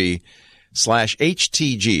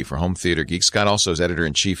twit.tv/HTG for Home Theater Geeks. Scott also is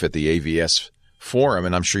editor-in-chief at the AVS Forum,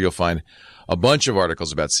 and I'm sure you'll find a bunch of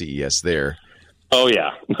articles about CES there. Oh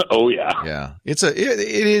yeah. Yeah. It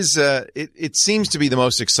seems to be the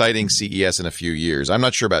most exciting CES in a few years. I'm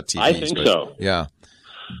not sure about TVs. I think so. Yeah.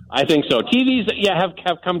 I think so. TVs,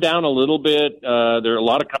 have come down a little bit. There are a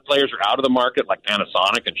lot of players are out of the market, like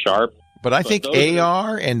Panasonic and Sharp. But I think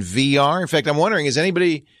AR and VR. In fact, I'm wondering, is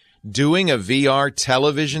anybody doing a VR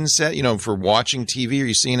television set? For watching TV? Are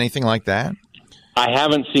you seeing anything like that? I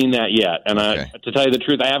haven't seen that yet, and to tell you the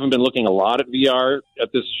truth, I haven't been looking a lot at VR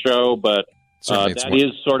at this show, but that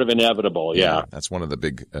is sort of inevitable. Yeah, that's one of the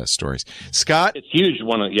big stories. Scott, it's huge.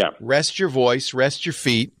 Rest your voice, rest your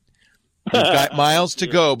feet. You've got miles to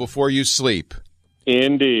go before you sleep.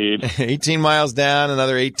 Indeed. 18 miles down,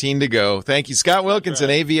 another 18 to go. Thank you, Scott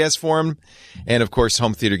Wilkinson, AVS Forum, and of course,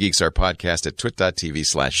 Home Theater Geeks, our podcast at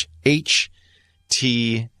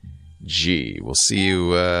twit.tv/HTG. We'll see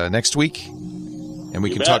you next week. And we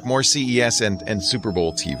can talk more CES and Super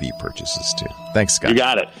Bowl TV purchases, too. Thanks, Scott. You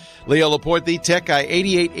got it. Leo Laporte, the tech guy,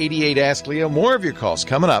 8888 Ask Leo. More of your calls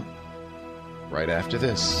coming up right after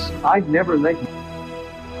this. I'd never let you.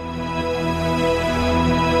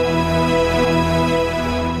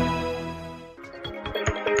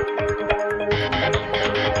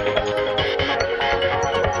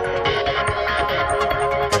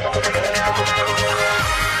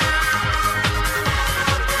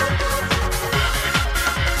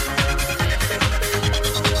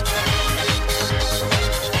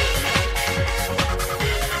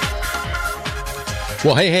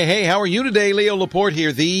 Well, hey, how are you today? Leo Laporte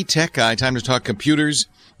here, the tech guy. Time to talk computers,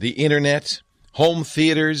 the internet, home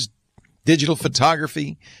theaters, digital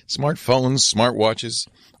photography, smartphones, smartwatches,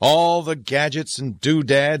 all the gadgets and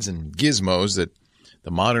doodads and gizmos that the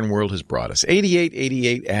modern world has brought us.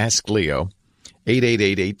 8888 Ask Leo,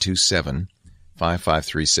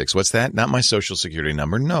 888-827-5536. What's that? Not my Social Security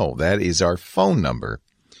number. No, that is our phone number,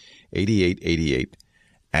 8888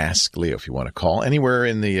 Ask Leo. If you want to call anywhere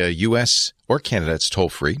in the U.S. or Canada, it's toll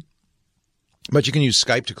free. But you can use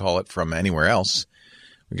Skype to call it from anywhere else.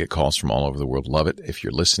 We get calls from all over the world. Love it. If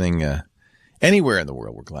you're listening anywhere in the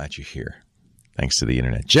world, we're glad you're here. thanks to the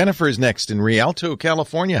internet. Jennifer is next in Rialto,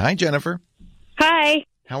 California. Hi, Jennifer. Hi.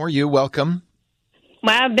 How are you? Welcome.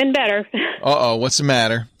 Well, I've been better. Uh-oh, what's the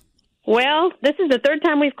matter? Well, this is the third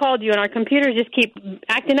time we've called you, and our computers just keep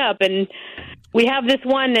acting up, and we have this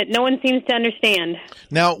one that no one seems to understand.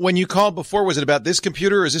 Now, when you called before, was it about this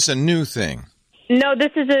computer, or is this a new thing? No, this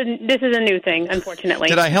is a new thing, unfortunately.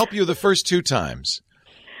 Did I help you the first 2 times?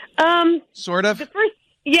 Sort of? The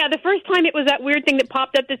first time it was that weird thing that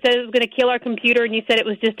popped up that said it was going to kill our computer, and you said it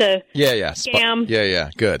was just a scam. Yeah,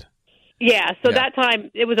 good. Yeah, so that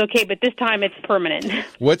time it was okay, but this time it's permanent.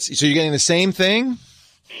 So you're getting the same thing?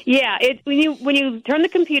 Yeah, when you turn the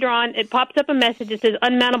computer on, it pops up a message that says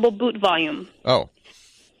unmountable boot volume. Oh.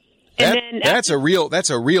 That's a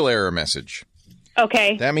real error message.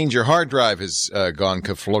 Okay. That means your hard drive has gone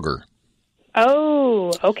kaflugger.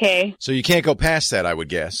 Oh, okay. So you can't go past that, I would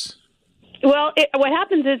guess. Well, what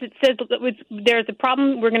happens is it says there's a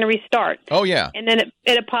problem, we're going to restart. Oh, yeah. And then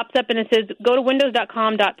it pops up and it says go to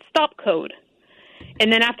windows.com.stopcode.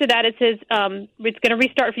 And then after that it says it's going to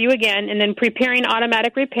restart for you again, and then preparing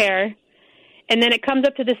automatic repair. And then it comes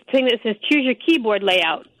up to this thing that says choose your keyboard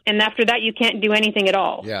layout. And after that you can't do anything at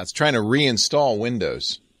all. Yeah, it's trying to reinstall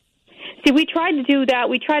Windows. See, we tried to do that.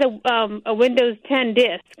 We tried a Windows 10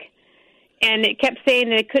 disk, and it kept saying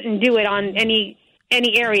that it couldn't do it on any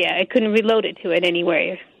area. It couldn't reload it to it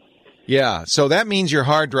anywhere. Yeah, so that means your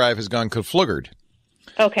hard drive has gone kafluggered.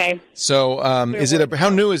 Okay. So how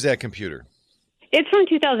new is that computer? It's from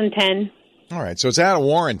 2010. All right, so it's out of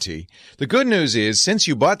warranty. The good news is, since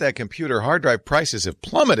you bought that computer, hard drive prices have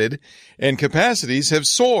plummeted and capacities have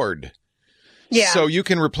soared. Yeah. So you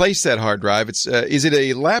can replace that hard drive. Is it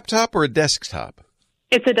a laptop or a desktop?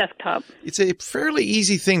 It's a desktop. It's a fairly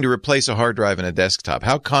easy thing to replace a hard drive in a desktop.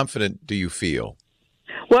 How confident do you feel?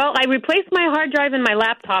 Well, I replaced my hard drive in my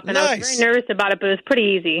laptop, and I was very nervous about it, but it was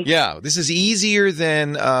pretty easy. Yeah, this is easier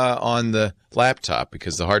than on the laptop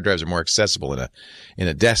because the hard drives are more accessible in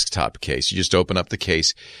a desktop case. You just open up the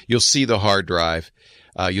case. You'll see the hard drive.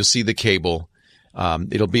 You'll see the cable.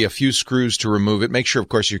 It'll be a few screws to remove it. Make sure, of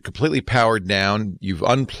course, you're completely powered down. You've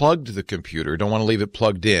unplugged the computer. Don't want to leave it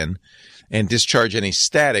plugged in. And discharge any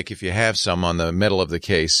static, if you have some, on the metal of the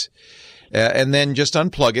case. And then just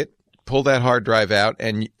unplug it. Pull that hard drive out,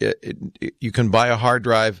 and you can buy a hard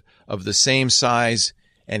drive of the same size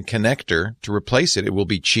and connector to replace it. It will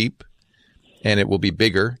be cheap, and it will be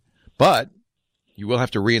bigger, but you will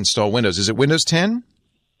have to reinstall Windows. Is it Windows 10?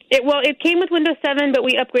 It came with Windows 7, but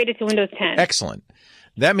we upgraded to Windows 10. Excellent.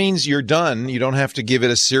 That means you're done. You don't have to give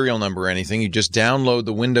it a serial number or anything. You just download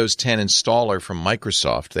the Windows 10 installer from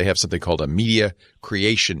Microsoft. They have something called a media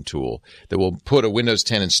creation tool that will put a Windows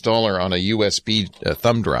 10 installer on a USB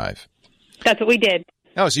thumb drive. That's what we did.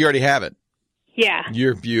 Oh, so you already have it. Yeah.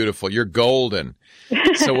 You're beautiful. You're golden.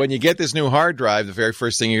 So when you get this new hard drive, the very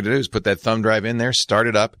first thing you're going to do is put that thumb drive in there, start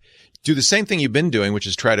it up, do the same thing you've been doing, which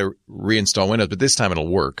is try to reinstall Windows, but this time it'll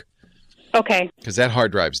work. Okay. Because that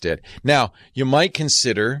hard drive's dead. Now, you might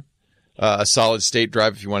consider a solid-state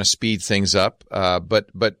drive if you want to speed things up, but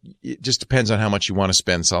it just depends on how much you want to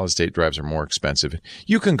spend. Solid-state drives are more expensive.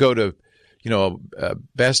 You can go to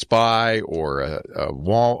Best Buy or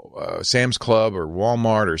Sam's Club or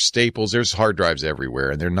Walmart or Staples. There's hard drives everywhere,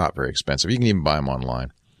 and they're not very expensive. You can even buy them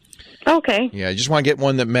online. Okay. Yeah, you just want to get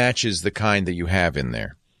one that matches the kind that you have in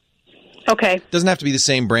there. Okay. Doesn't have to be the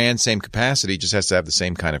same brand, same capacity. It just has to have the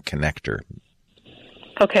same kind of connector.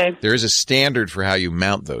 Okay. There is a standard for how you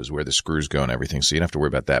mount those, where the screws go and everything, so you don't have to worry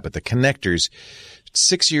about that. But the connectors,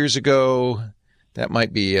 6 years ago, that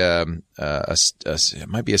might be it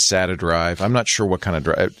might be a SATA drive. I'm not sure what kind of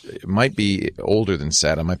drive. It might be older than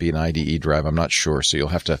SATA. It might be an IDE drive. I'm not sure. So you'll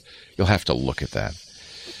have to look at that.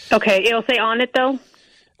 Okay. It'll say on it though.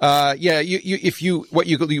 Yeah. What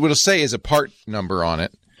it'll say is a part number on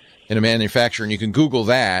it in a manufacturer, and you can Google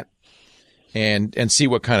that and see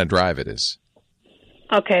what kind of drive it is.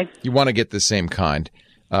 Okay. You want to get the same kind.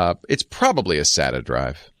 It's probably a SATA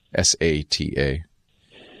drive, SATA.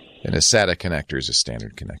 And a SATA connector is a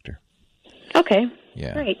standard connector. Okay.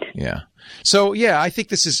 Yeah. Great. Yeah. So, yeah, I think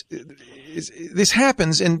this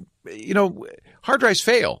happens, and, hard drives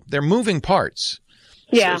fail. They're moving parts.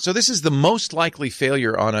 Yeah. So this is the most likely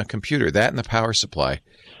failure on a computer. That and the power supply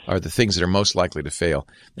are the things that are most likely to fail.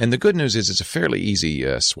 And the good news is it's a fairly easy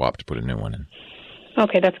swap to put a new one in.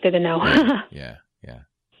 Okay, that's good to know. Yeah.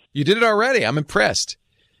 You did it already. I'm impressed.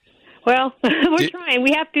 Well, we're trying.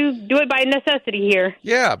 We have to do it by necessity here.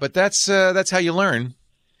 Yeah, but that's how you learn.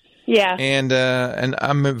 Yeah. And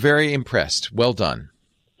I'm very impressed. Well done.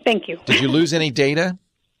 Thank you. Did you lose any data?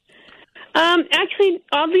 Actually,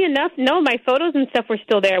 oddly enough, no, my photos and stuff were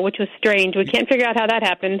still there, which was strange. We can't figure out how that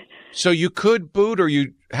happened. So you could boot, or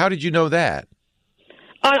how did you know that?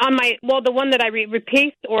 On my, the one that I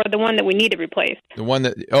replaced, or the one that we need to replace? The one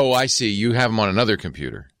that, oh, I see. You have them on another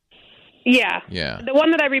computer. Yeah. Yeah. The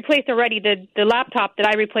one that I replaced already, the laptop that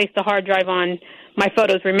I replaced the hard drive on, my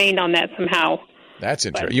photos remained on that somehow. That's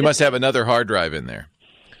interesting. You must have another hard drive in there.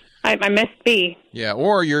 I must be. Yeah,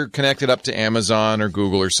 or you're connected up to Amazon or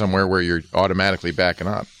Google or somewhere where you're automatically backing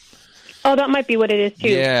up. Oh, that might be what it is, too.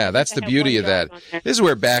 Yeah, that's the beauty of that. This is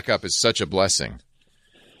where backup is such a blessing,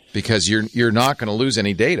 because you're not going to lose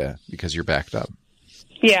any data because you're backed up.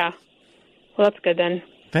 Yeah. Well, that's good then.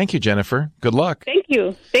 Thank you, Jennifer. Good luck. Thank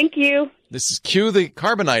you. Thank you. This is cue the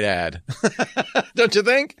Carbonite ad. Don't you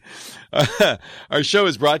think? Our show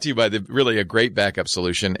is brought to you by really a great backup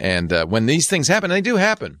solution. And when these things happen, and they do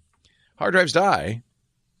happen, hard drives die,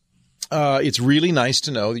 it's really nice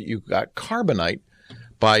to know that you've got Carbonite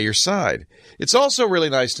by your side. It's also really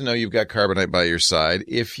nice to know you've got Carbonite by your side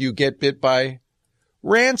if you get bit by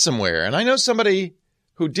ransomware. And I know somebody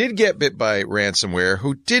who did get bit by ransomware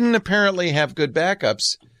who didn't apparently have good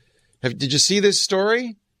backups. Did you see this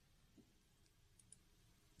story?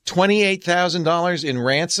 $28,000 in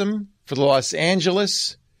ransom for the Los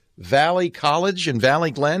Angeles Valley College in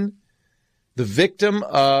Valley Glen. The victim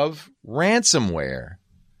of ransomware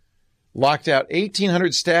locked out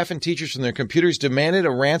 1,800 staff and teachers from their computers, demanded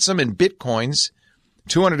a ransom in bitcoins,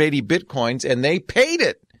 280 bitcoins, and they paid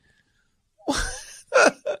it.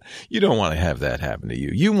 You don't want to have that happen to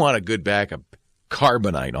you. You want a good backup,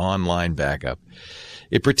 Carbonite online backup.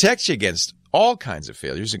 It protects you against all kinds of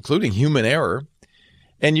failures, including human error.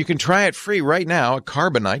 And you can try it free right now at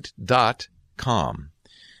Carbonite.com.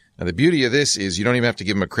 Now, the beauty of this is you don't even have to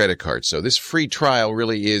give them a credit card. So this free trial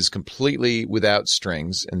really is completely without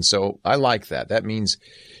strings. And so I like that. That means,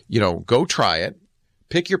 go try it.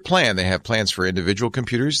 Pick your plan. They have plans for individual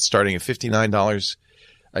computers starting at $59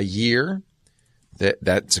 a year.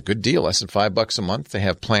 That's a good deal, less than $5 a month. They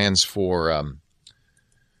have plans for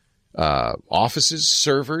offices,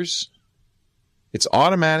 servers. It's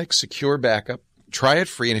automatic, secure backup. Try it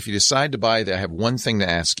free, and if you decide to buy that, I have one thing to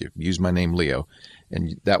ask you. Use my name, Leo,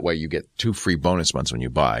 and that way you get 2 free bonus months when you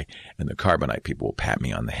buy, and the Carbonite people will pat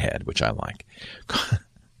me on the head, which I like.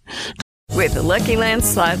 With the Lucky Land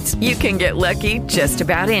Slots, you can get lucky just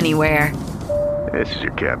about anywhere. This is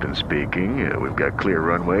your captain speaking. We've got clear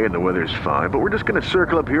runway and the weather's fine, but we're just going to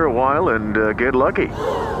circle up here a while and get lucky.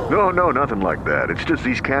 No, nothing like that. It's just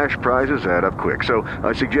these cash prizes add up quick. So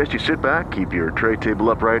I suggest you sit back, keep your tray table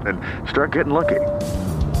upright, and start getting lucky.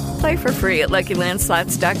 Play for free at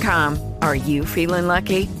LuckyLandSlots.com. Are you feeling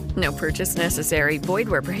lucky? No purchase necessary. Void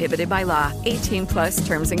where prohibited by law. 18+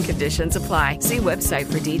 terms and conditions apply. See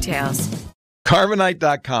website for details.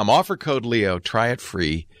 Carbonite.com. Offer code Leo. Try it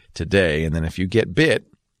free today, and then if you get bit,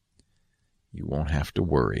 you won't have to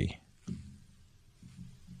worry.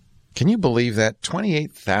 Can you believe that?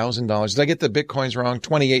 $28,000. Did I get the bitcoins wrong?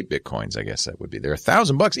 28 bitcoins, I guess that would be. They're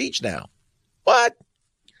 $1,000 each now. What?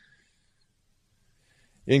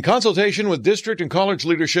 In consultation with district and college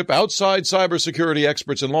leadership, outside cybersecurity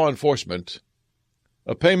experts, and law enforcement,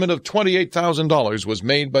 a payment of $28,000 was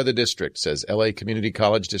made by the district, says L.A. Community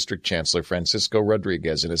College District Chancellor Francisco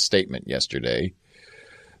Rodriguez in a statement yesterday.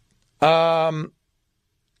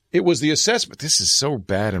 It was the assessment. This is so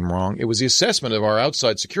bad and wrong. It was the assessment of our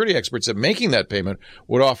outside security experts that making that payment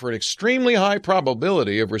would offer an extremely high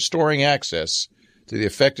probability of restoring access to the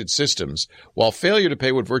affected systems, while failure to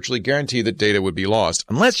pay would virtually guarantee that data would be lost,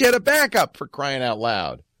 unless you had a backup, for crying out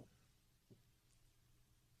loud.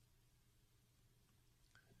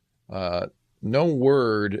 No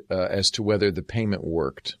word as to whether the payment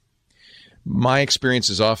worked. My experience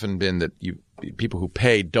has often been that people who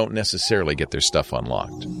pay don't necessarily get their stuff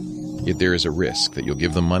unlocked. Yet there is a risk that you'll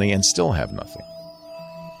give them money and still have nothing.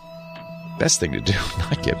 Best thing to do,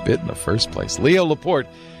 not get bit in the first place. Leo Laporte,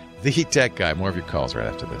 the tech guy. More of your calls right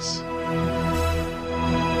after this.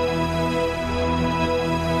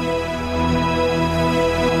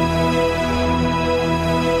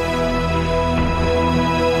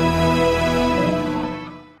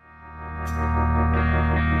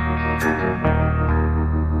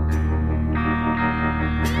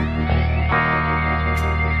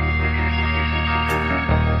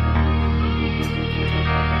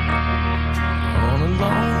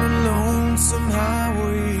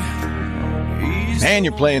 And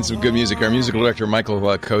you're playing some good music. Our musical director, Michael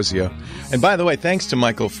Cosio. And by the way, thanks to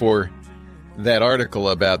Michael for that article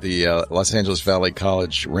about the Los Angeles Valley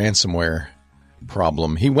College ransomware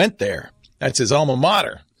problem. He went there. That's his alma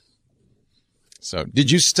mater. So did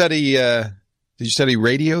you study Did you study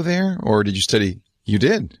radio there, or did you study? You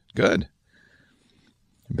did. Good.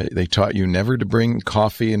 They taught you never to bring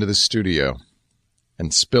coffee into the studio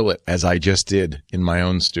and spill it, as I just did in my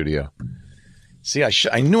own studio. See,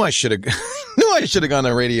 I knew I should have gone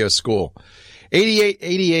to radio school.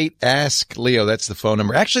 8888 Ask Leo. That's the phone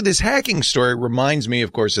number. Actually, this hacking story reminds me,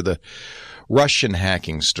 of course, of the Russian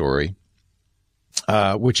hacking story,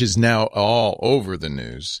 which is now all over the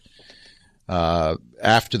news.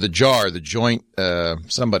 After the JAR, the Joint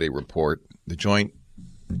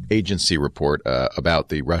Agency report about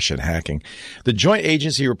the Russian hacking. The Joint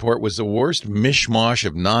Agency report was the worst mishmash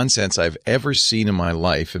of nonsense I've ever seen in my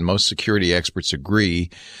life, and most security experts agree.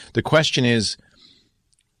 The question is,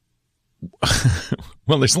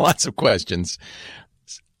 well, there's lots of questions.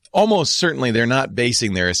 Almost certainly they're not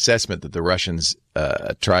basing their assessment that the Russians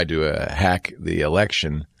tried to hack the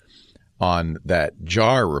election on that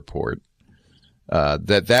JAR report.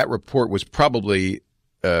 That report was probably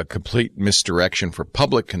a complete misdirection for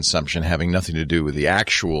public consumption, having nothing to do with the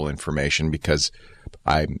actual information, because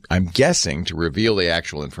I'm guessing to reveal the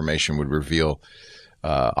actual information would reveal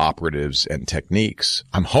operatives and techniques.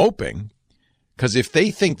 I'm hoping, because if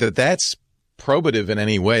they think that that's probative in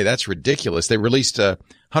any way, that's ridiculous. They released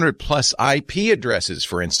 100-plus IP addresses,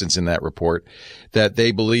 for instance, in that report that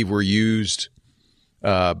they believe were used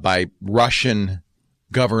by Russian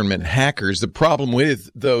government hackers. The problem with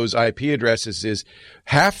those IP addresses is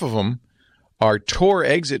half of them are Tor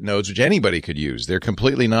exit nodes, which anybody could use. They're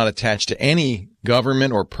completely not attached to any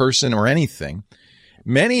government or person or anything.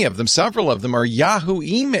 Many of them, several of them, are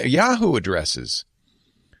Yahoo addresses.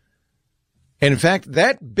 And in fact,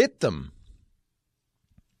 that bit them.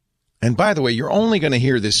 And by the way, you're only going to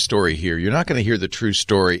hear this story here. You're not going to hear the true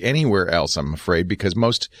story anywhere else, I'm afraid, because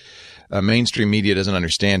most mainstream media doesn't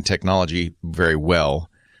understand technology very well.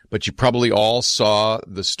 But you probably all saw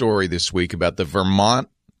the story this week about the Vermont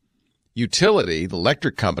utility, the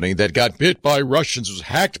electric company that got bit by Russians, was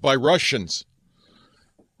hacked by Russians.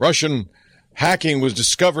 Russian hacking was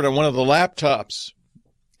discovered on one of the laptops.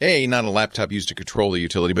 Not a laptop used to control the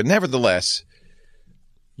utility, but nevertheless,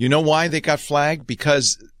 you know why they got flagged?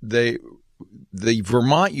 Because the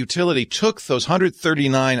Vermont utility took those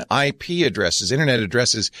 139 IP addresses, internet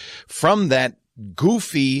addresses, from that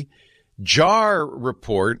goofy JAR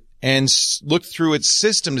report and looked through its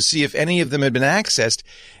system to see if any of them had been accessed.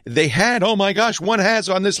 They had, oh my gosh, one has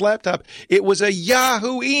on this laptop. It was a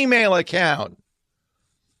Yahoo email account.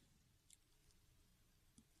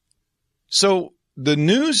 So the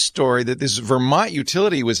news story that this Vermont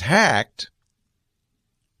utility was hacked,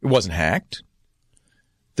 it wasn't hacked.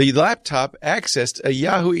 The laptop accessed a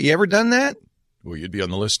Yahoo. You ever done that? Well, you'd be on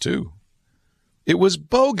the list too. It was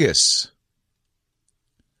bogus.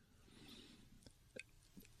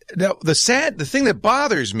 Now, the thing that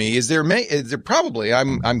bothers me is there probably,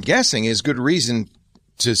 I'm guessing, is good reason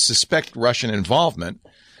to suspect Russian involvement.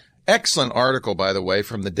 Excellent article, by the way,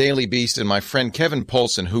 from the Daily Beast and my friend Kevin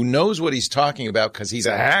Poulsen, who knows what he's talking about because he's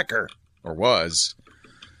a hacker, or was.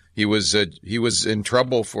 He was in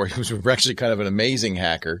trouble he was actually kind of an amazing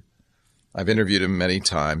hacker. I've interviewed him many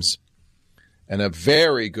times. And a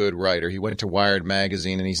very good writer. He went to Wired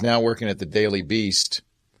Magazine, and he's now working at the Daily Beast.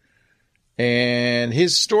 And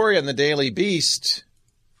his story on the Daily Beast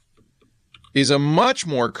is a much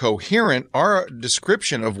more coherent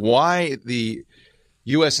description of why the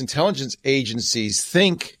U.S. intelligence agencies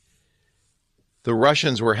think the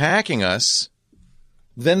Russians were hacking us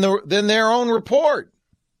than their own report.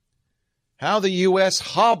 How the U.S.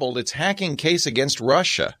 hobbled its hacking case against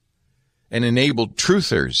Russia and enabled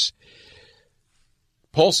truthers.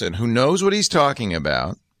 Poulsen, who knows what he's talking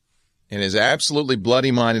about and is absolutely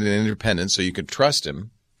bloody-minded and independent, so you can trust him,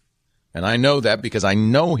 and I know that because I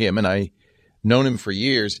know him and I've known him for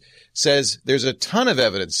years, says there's a ton of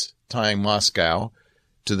evidence tying Moscow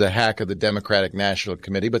to the hack of the Democratic National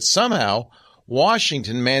Committee, but somehow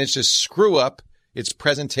Washington managed to screw up its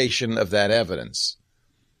presentation of that evidence.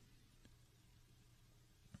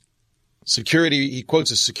 He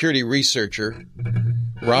quotes a security researcher,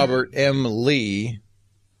 Robert M. Lee.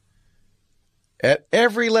 At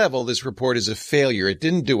every level, this report is a failure. It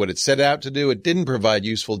didn't do what it set out to do. It didn't provide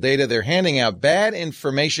useful data. They're handing out bad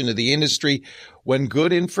information to the industry when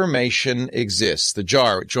good information exists. The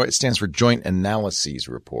JAR, it stands for Joint Analyses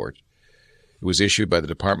Report. It was issued by the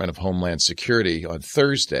Department of Homeland Security on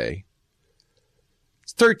Thursday.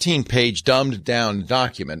 It's a 13-page dumbed-down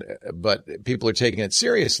document, but people are taking it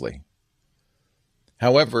seriously.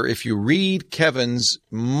 However, if you read Kevin's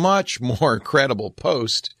much more credible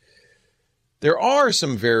post, there are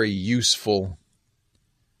some very useful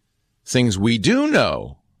things we do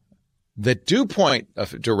know that do point a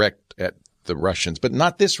direct at the Russians, but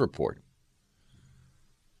not this report.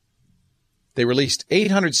 They released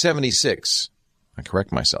 876, I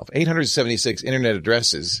correct myself, 876 internet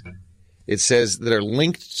addresses, it says, that are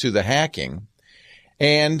linked to the hacking.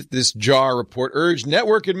 And this JAR report urged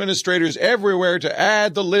network administrators everywhere to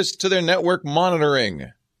add the list to their network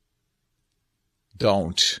monitoring.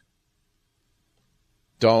 Don't.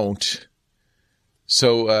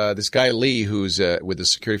 So this guy Lee, who's with the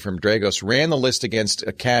security firm Dragos, ran the list against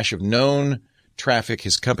a cache of known traffic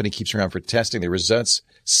his company keeps around for testing. The results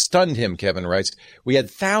stunned him, Kevin writes. We had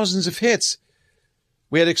thousands of hits.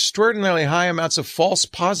 We had extraordinarily high amounts of false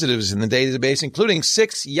positives in the database, including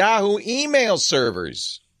 6 Yahoo email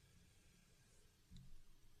servers.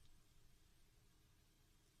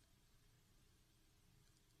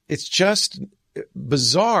 It's just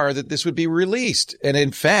bizarre that this would be released. And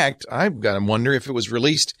in fact, I've got to wonder if it was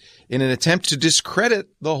released in an attempt to discredit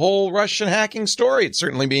the whole Russian hacking story. It's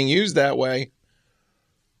certainly being used that way,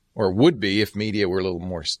 or would be if media were a little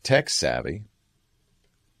more tech savvy.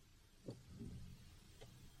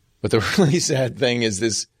 But the really sad thing is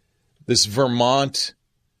this Vermont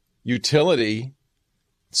utility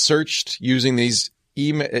searched using these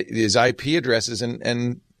IP addresses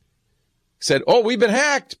and said, oh, we've been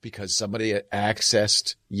hacked because somebody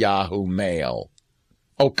accessed Yahoo Mail.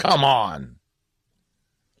 Oh, come on.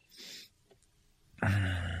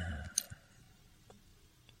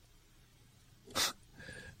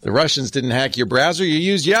 The Russians didn't hack your browser. You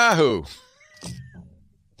used Yahoo.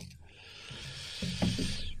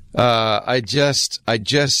 I just,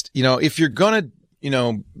 if you're going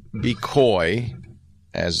to, be coy,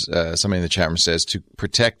 as somebody in the chat room says, to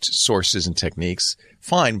protect sources and techniques,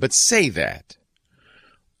 fine, but say that.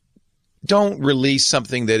 Don't release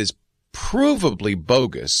something that is provably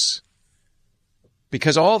bogus,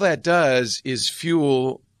 because all that does is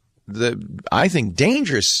fuel the, I think,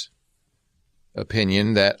 dangerous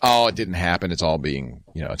opinion that, oh, it didn't happen. It's all being,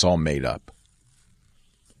 it's all made up.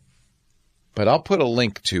 But I'll put a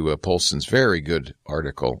link to Polson's very good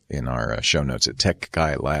article in our show notes at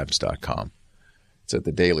techguylabs.com. It's at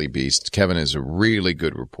the Daily Beast. Kevin is a really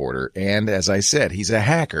good reporter. And as I said, he's a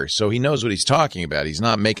hacker, so he knows what he's talking about. He's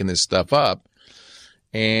not making this stuff up.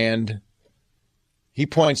 And he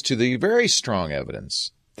points to the very strong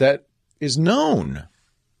evidence that is known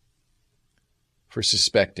for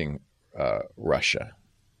suspecting Russia.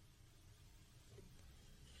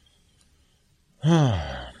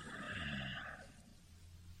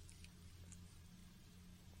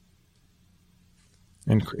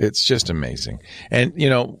 And it's just amazing. And,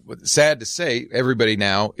 sad to say, everybody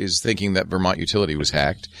now is thinking that Vermont Utility was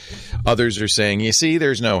hacked. Others are saying, you see,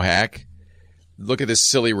 there's no hack. Look at this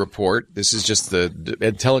silly report. This is just the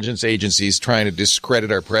intelligence agencies trying to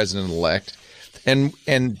discredit our president-elect.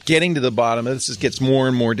 And getting to the bottom of this gets more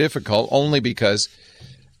and more difficult, only because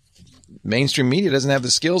mainstream media doesn't have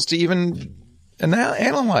the skills to even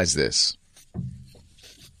analyze this.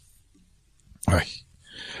 Ay,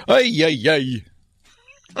 ay, ay, ay.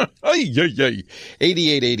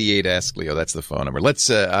 8888 Ask Leo. That's the phone number. Let's.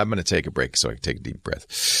 I'm going to take a break so I can take a deep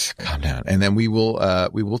breath. Calm down, and then we will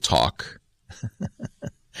talk.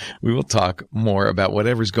 We will talk more about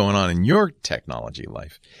whatever's going on in your technology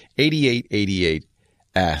life. 8888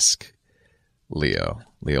 Ask Leo.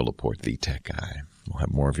 Leo Laporte, the tech guy. We'll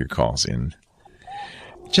have more of your calls in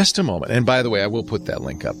just a moment. And by the way, I will put that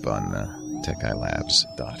link up on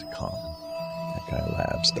techguylabs.com.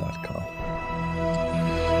 techguylabs.com.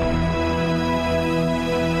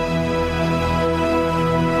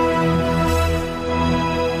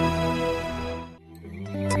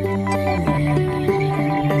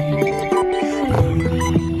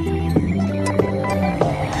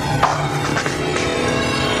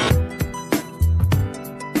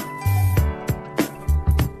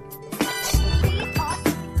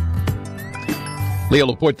 Leo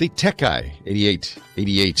Laporte, the tech guy,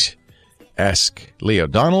 8888. Ask Leo.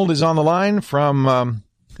 Donald is on the line from,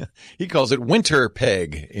 he calls it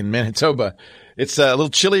Winterpeg in Manitoba. It's a little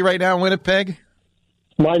chilly right now in Winnipeg.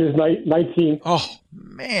 Mine is 19. Oh,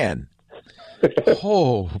 man.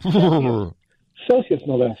 Oh. Celsius,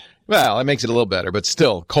 no less. Well, it makes it a little better, but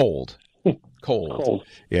still cold. Cold.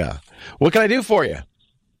 Yeah. What can I do for you?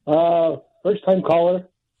 First-time caller,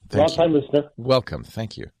 long-time listener. Welcome.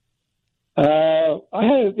 Thank you. I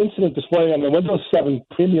had an incident display on the Windows 7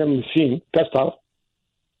 premium machine, desktop,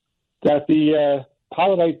 that the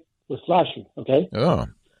power light was flashing, okay? Oh.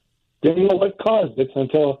 Didn't know what caused it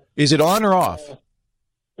until... Is it on or off?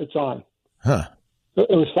 It's on. Huh. It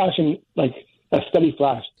was flashing like a steady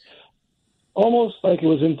flash. Almost like it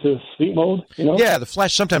was into sleep mode, Yeah, the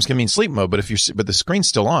flash sometimes can mean sleep mode, but the screen's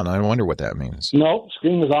still on. I wonder what that means. No,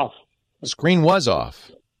 screen was off. The screen was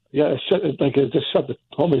off. Yeah, it just shut the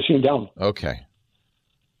whole machine down. Okay.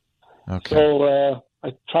 So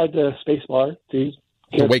I tried the space bar to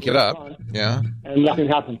wake it up. Yeah. And nothing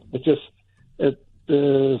happened.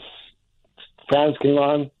 The fans came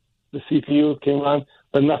on, the CPU came on,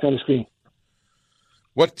 but nothing on the screen.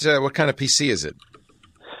 What kind of PC is it?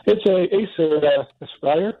 It's a Acer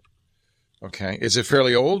Aspire. Okay. Is it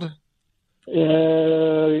fairly old?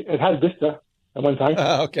 It had Vista at one time.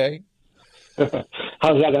 Okay.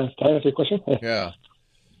 How's that answer your question? Yeah.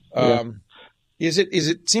 Is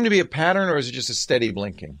it seem to be a pattern, or is it just a steady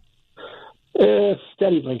blinking? It's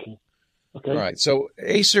steady blinking. Okay. All right. So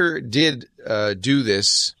Acer did do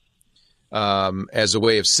this as a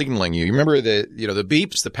way of signaling you. You remember the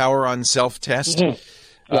beeps, the power on self test?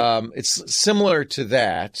 Mm-hmm. Yeah. It's similar to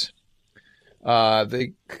that.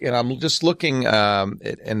 And I'm just looking,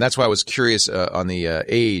 and that's why I was curious on the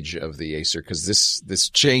age of the Acer, because this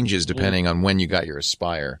changes depending on when you got your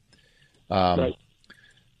Aspire. Right.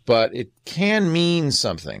 But it can mean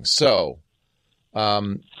something. So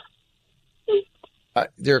there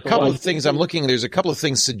are a couple of things I'm looking. There's a couple of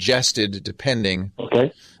things suggested depending.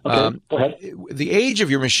 Okay. Go ahead. The age of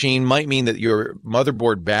your machine might mean that your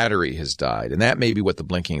motherboard battery has died, and that may be what the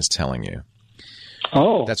blinking is telling you.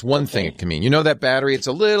 Oh, that's one thing it can mean. You know that battery? It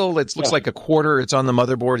looks like a quarter. It's on the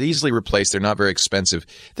motherboard, easily replaced. They're not very expensive.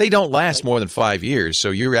 They don't last more than 5 years, so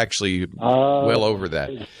you're actually well over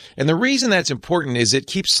that. And the reason that's important is it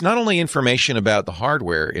keeps not only information about the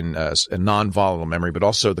hardware in a non-volatile memory, but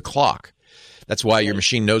also the clock. That's why your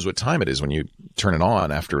machine knows what time it is when you turn it on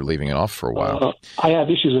after leaving it off for a while. I have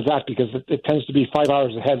issues with that because it tends to be 5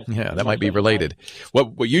 hours ahead. Yeah, that might be related.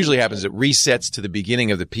 What usually happens is it resets to the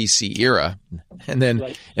beginning of the PC era, and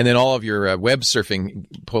then all of your web surfing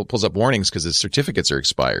pulls up warnings because the certificates are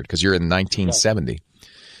expired because you're in 1970.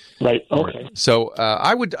 Right. Okay. So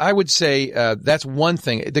I would say that's one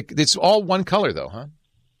thing. It's all one color though, huh?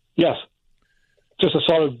 Yes. Just a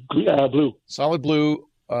solid blue. Solid blue.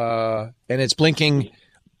 And it's blinking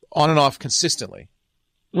on and off consistently.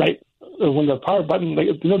 Right. When the power button,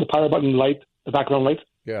 the power button light, the background light?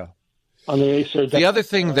 Yeah. On the Acer. The other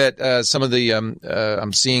thing that some of the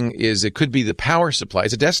I'm seeing is it could be the power supply.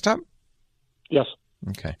 Is it desktop? Yes.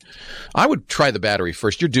 Okay. I would try the battery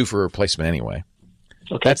first. You're due for a replacement anyway.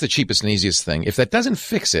 Okay. That's the cheapest and easiest thing. If that doesn't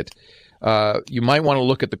fix it, you might want to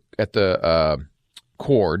look at the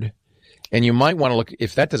cord. And you might want to look,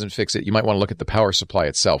 if that doesn't fix it, you might want to look at the power supply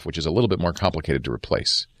itself, which is a little bit more complicated to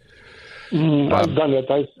replace. I've done it.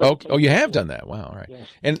 Oh, you have done that. Wow. All right. Yeah.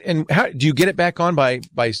 And how do you get it back on by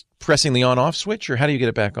pressing the on-off switch, or how do you get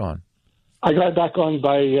it back on? I got it back on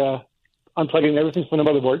by unplugging everything from the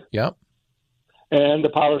motherboard. Yep. And the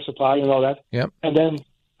power supply and all that. Yep. And then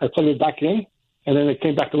I plugged it back in, and then it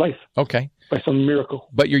came back to life. Okay. By some miracle.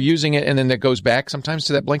 But you're using it, and then it goes back sometimes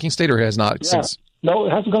to that blinking state, or it has not since? No,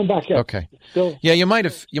 it hasn't gone back yet. Okay. Yeah, you might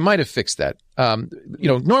have fixed that.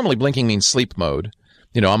 Normally blinking means sleep mode.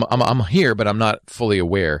 I'm here, but I'm not fully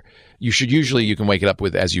aware. You can wake it up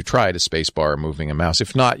with, as you tried, a space bar or moving a mouse.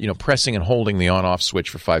 If not, pressing and holding the on-off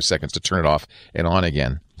switch for 5 seconds to turn it off and on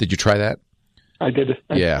again. Did you try that? I did.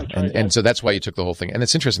 Yeah, and so that's why you took the whole thing. And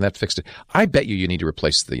it's interesting that fixed it. I bet you need to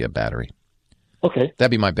replace the battery. Okay.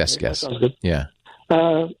 That'd be my best guess. That sounds good. Yeah.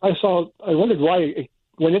 I wondered why it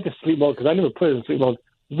went into sleep mode, because I never put it in sleep mode.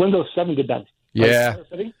 Windows 7 did that. Yeah.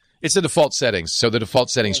 It's the default settings. So the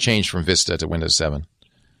default settings changed from Vista to Windows 7.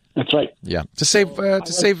 That's right. Yeah. To save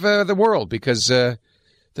the world, because they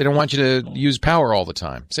don't want you to use power all the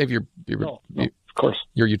time. Save your of course,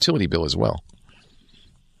 your utility bill as well.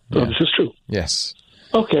 Yeah. This is true. Yes.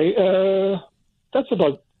 Okay. That's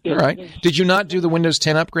about it. All right. Did you not do the Windows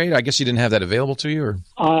 10 upgrade? I guess you didn't have that available to you, or?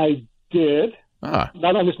 I did. Not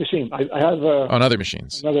on this machine. I have on other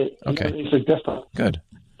machines. Another desktop. Good.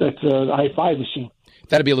 That's an i5 machine.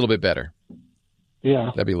 That'd be a little bit better.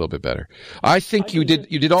 Yeah, that'd be a little bit better. I think you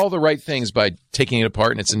did all the right things by taking it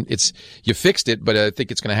apart, and it's you fixed it. But I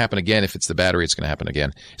think it's going to happen again. If it's the battery, it's going to happen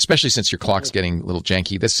again. Especially since your clock's getting a little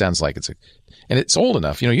janky. This sounds like and it's old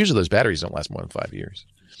enough. Usually those batteries don't last more than 5 years.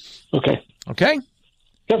 Okay. Okay.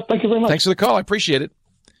 Yep. Thank you very much. Thanks for the call. I appreciate it.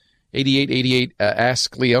 8888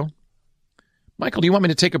 Ask Leo. Michael, do you want me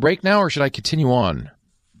to take a break now, or should I continue on?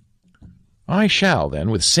 I shall, then,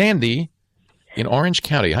 with Sandy in Orange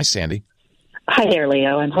County. Hi, Sandy. Hi there,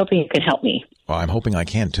 Leo. I'm hoping you can help me. Well, I'm hoping I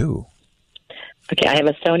can, too. Okay, I have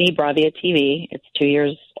a Sony Bravia TV. It's 2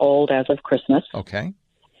 years old as of Christmas. Okay.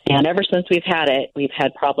 And ever since we've had it, we've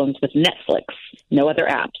had problems with Netflix. No other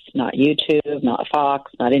apps. Not YouTube, not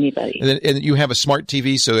Fox, not anybody. And you have a smart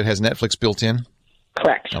TV, so it has Netflix built in?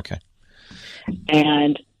 Correct. Okay.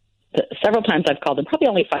 And several times I've called them, probably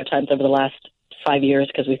only 5 times over the last 5 years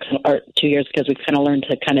or 2 years because we've kind of learned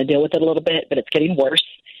to kind of deal with it a little bit, but it's getting worse.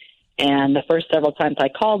 And the first several times I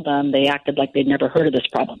called them, they acted like they'd never heard of this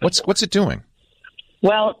problem. What's it doing?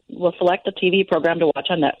 Well, we'll select a TV program to watch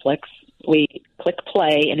on Netflix. We click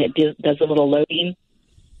play, and it does a little loading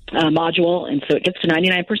module, and so it gets to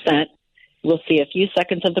 99%. We'll see a few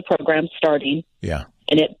seconds of the program starting. Yeah.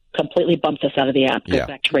 And it completely bumps us out of the app, goes Yeah.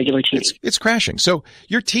 back to regular TV. It's crashing. So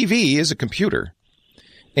your TV is a computer,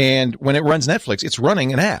 and when it runs Netflix, it's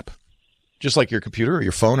running an app, just like your computer or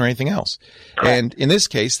your phone or anything else. And in this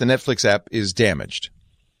case, the Netflix app is damaged.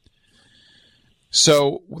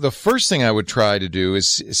 So the first thing I would try to do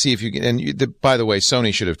is see if you can, and by the way,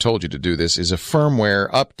 Sony should have told you to do this, is a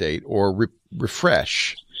firmware update or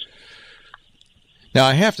refresh. Now,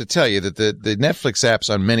 I have to tell you that the Netflix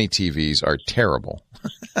apps on many TVs are terrible.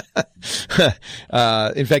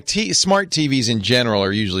 In fact, smart TVs in general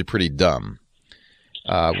are usually pretty dumb.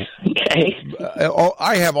 Okay.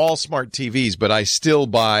 I have all smart TVs, but I still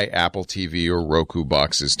buy Apple TV or Roku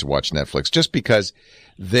boxes to watch Netflix just because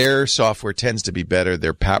their software tends to be better.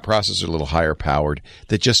 Their processors are a little higher powered.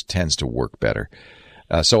 That just tends to work better.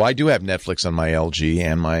 So I do have Netflix on my LG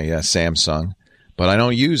and my Samsung, but I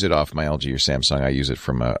don't use it off my LG or Samsung. I use it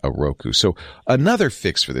from a Roku. So another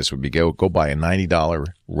fix for this would be go buy a $90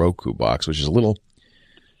 Roku box, which is a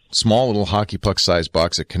small little hockey puck sized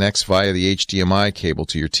box that connects via the HDMI cable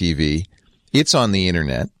to your TV. It's on the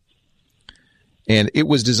internet. And it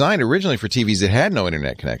was designed originally for TVs that had no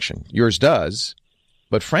internet connection. Yours does.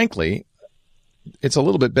 But frankly, it's a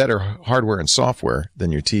little bit better hardware and software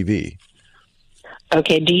than your TV.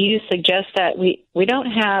 Okay. Do you suggest that we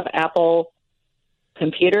don't have Apple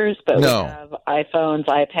computers, but we have iPhones,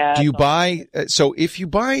 iPads? Do you buy so if you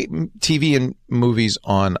buy TV and movies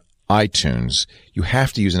on iTunes, you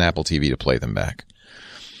have to use an Apple TV to play them back.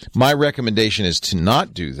 My recommendation is to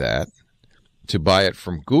not do that, to buy it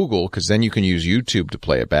from Google, because then you can use YouTube to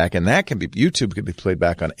play it back, and YouTube can be played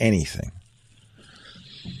back on anything.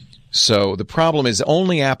 So the problem is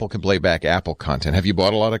only Apple can play back Apple content. Have you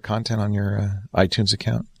bought a lot of content on your iTunes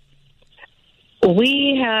account?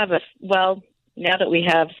 We have now that we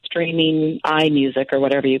have streaming iMusic or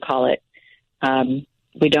whatever you call it,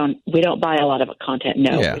 we don't buy a lot of content.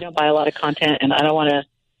 No, we don't buy a lot of content, and I don't want to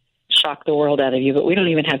shock the world out of you, but we don't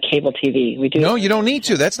even have cable TV. We do. No, you don't need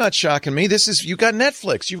to. That's not shocking me. You got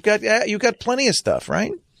Netflix. You've got plenty of stuff,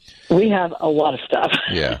 right? We have a lot of stuff.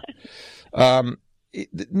 Yeah.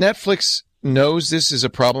 Netflix knows this is a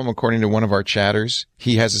problem, according to one of our chatters.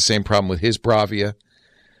 He has the same problem with his Bravia.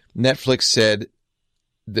 Netflix said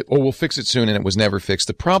that, we'll fix it soon, and it was never fixed.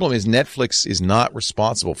 The problem is Netflix is not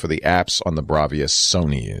responsible for the apps on the Bravia.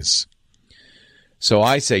 Sony is. So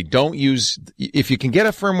I say don't use – if you can get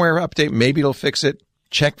a firmware update, maybe it'll fix it.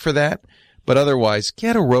 Check for that. But otherwise,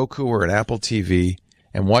 get a Roku or an Apple TV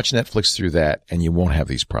and watch Netflix through that, and you won't have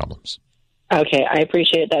these problems. Okay, I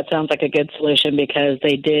appreciate it. That sounds like a good solution because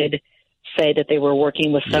they did say that they were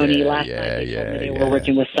working with Sony last night. They were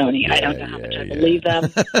working with Sony. I don't know how much I believe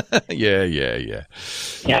them. Yeah.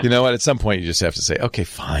 You know what? At some point, you just have to say, okay,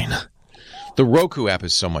 fine. The Roku app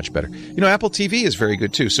is so much better. You know, Apple TV is very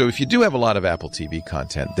good, too. So if you do have a lot of Apple TV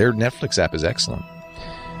content, their Netflix app is excellent.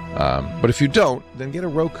 But if you don't, then get a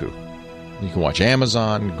Roku. You can watch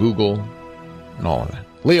Amazon, Google, and all of that.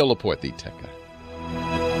 Leo Laporte, the tech guy.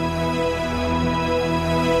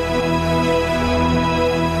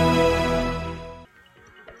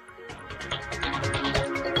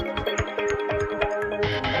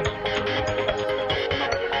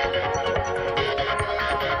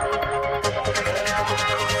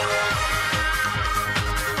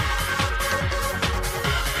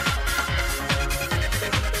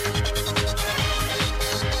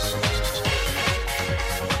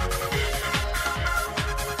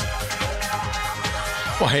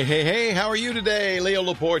 Well, hey, how are you today? Leo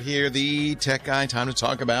Laporte here, the tech guy. Time to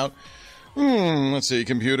talk about, let's see,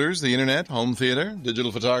 computers, the internet, home theater,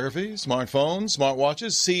 digital photography, smartphones,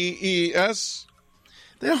 smartwatches, CES.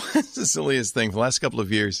 That's the silliest thing. For the last couple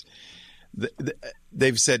of years,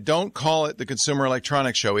 they've said, don't call it the Consumer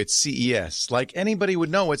Electronics Show, it's CES. Like anybody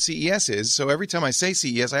would know what CES is, so every time I say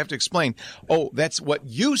CES, I have to explain, that's what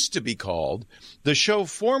used to be called the show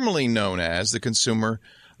formerly known as the Consumer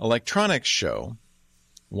Electronics Show.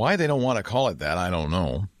 Why they don't want to call it that, I don't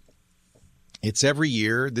know. It's every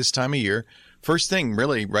year, this time of year. First thing,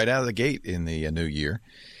 really, right out of the gate in the new year.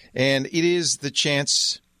 And it is the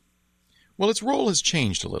chance, its role has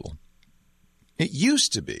changed a little. It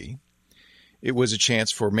used to be, it was a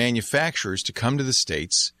chance for manufacturers to come to the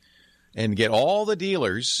States and get all the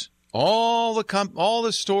dealers, all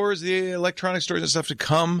the stores, the electronic stores and stuff to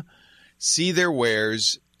come see their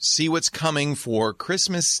wares, see what's coming for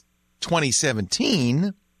Christmas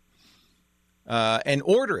 2017, and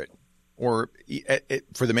order it. Or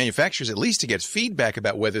for the manufacturers, at least to get feedback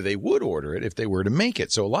about whether they would order it if they were to make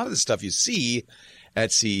it. So a lot of the stuff you see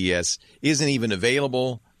at CES isn't even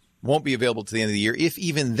available, won't be available to the end of the year, if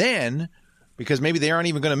even then, because maybe they aren't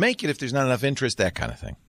even going to make it if there's not enough interest, that kind of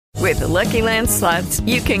thing. With the Lucky Land Slots,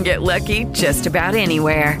 you can get lucky just about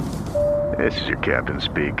anywhere. This is your captain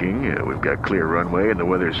speaking. We've got clear runway and the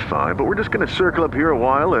weather's fine, but we're just going to circle up here a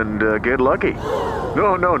while and get lucky.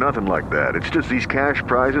 No, nothing like that. It's just these cash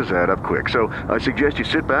prizes add up quick. So I suggest you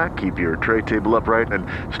sit back, keep your tray table upright, and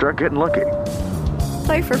start getting lucky.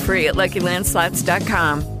 Play for free at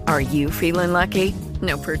LuckyLandSlots.com. Are you feeling lucky?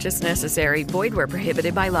 No purchase necessary. Void where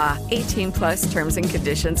prohibited by law. 18+ terms and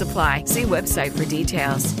conditions apply. See website for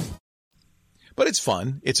details. But it's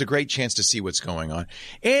fun. It's a great chance to see what's going on.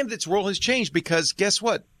 And its role has changed because guess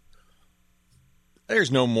what? There's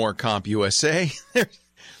no more CompUSA.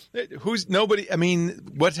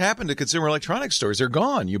 What's happened to consumer electronics stores? They're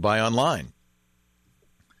gone. You buy online.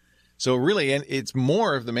 So really, and it's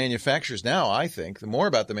more of the manufacturers now, I think, the more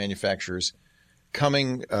about the manufacturers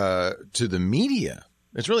coming to the media.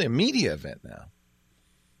 It's really a media event now.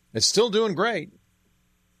 It's still doing great.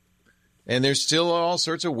 And there's still all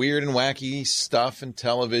sorts of weird and wacky stuff and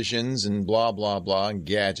televisions and blah, blah, blah, and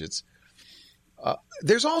gadgets.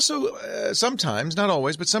 There's also sometimes, not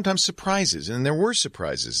always, but sometimes surprises. And there were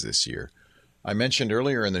surprises this year. I mentioned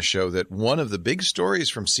earlier in the show that one of the big stories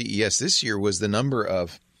from CES this year was the number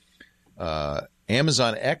of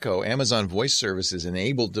Amazon Echo, Amazon Voice Services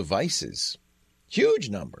enabled devices. Huge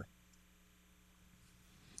number.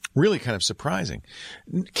 Really kind of surprising.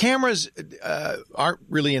 Cameras aren't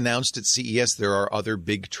really announced at CES. There are other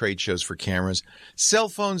big trade shows for cameras. Cell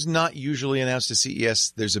phones not usually announced at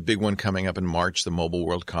CES. There's a big one coming up in March, the Mobile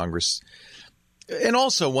World Congress. And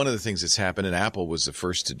also one of the things that's happened, and Apple was the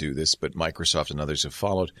first to do this, but Microsoft and others have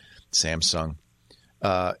followed, Samsung.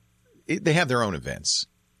 They have their own events.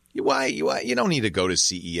 Why you don't need to go to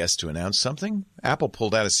CES to announce something. Apple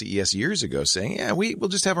pulled out of CES years ago saying, yeah, we'll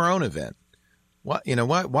just have our own event.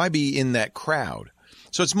 Why be in that crowd?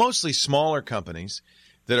 So it's mostly smaller companies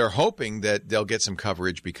that are hoping that they'll get some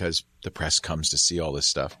coverage because the press comes to see all this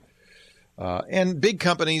stuff. And big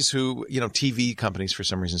companies who, TV companies for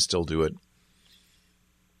some reason still do it.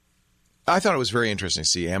 I thought it was very interesting to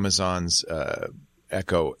see Amazon's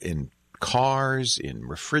Echo in cars, in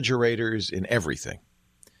refrigerators, in everything.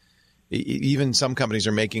 Even some companies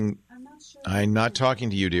are making... I'm not talking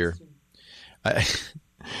to you, dear.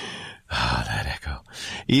 That Echo.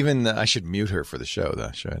 Even I should mute her for the show,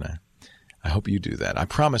 though, shouldn't I? I hope you do that. I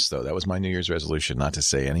promise, though, that was my New Year's resolution, not to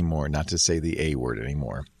say anymore, not to say the A word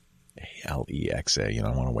anymore. Alexa. I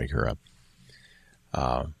don't want to wake her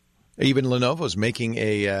up. Even Lenovo's making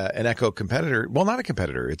an Echo competitor. Well, not a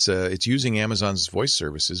competitor. It's using Amazon's voice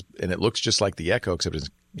services, and it looks just like the Echo, except it's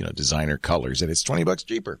designer colors, and it's $20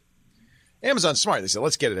 cheaper. Amazon's smart. They said,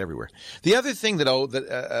 let's get it everywhere. The other thing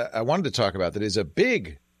that I wanted to talk about that is a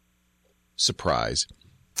big surprise.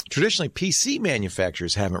 Traditionally, PC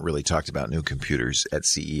manufacturers haven't really talked about new computers at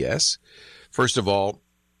CES. First of all,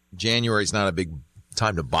 January is not a big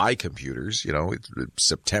time to buy computers. It's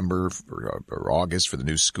September or August for the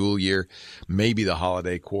new school year, maybe the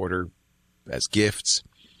holiday quarter as gifts.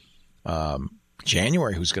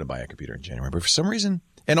 January, who's going to buy a computer in January? But for some reason,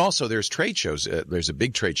 and also there's trade shows. There's a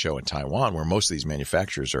big trade show in Taiwan where most of these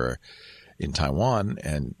manufacturers are in Taiwan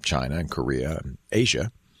and China and Korea and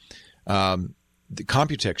Asia. The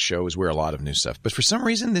Computex show is where a lot of new stuff. But for some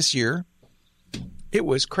reason this year, it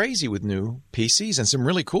was crazy with new PCs and some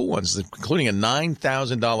really cool ones, including a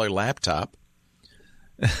 $9,000 laptop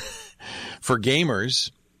for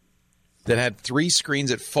gamers that had 3 screens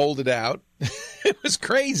that folded out. It was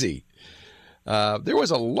crazy. There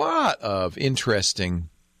was a lot of interesting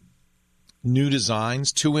new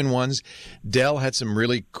designs, 2-in-1s. Dell had some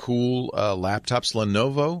really cool laptops.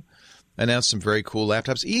 Lenovo announced some very cool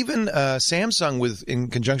laptops. Even Samsung, in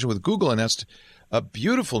conjunction with Google, announced a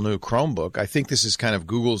beautiful new Chromebook. I think this is kind of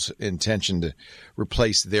Google's intention to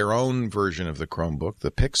replace their own version of the Chromebook,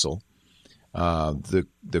 the Pixel. The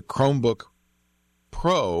Chromebook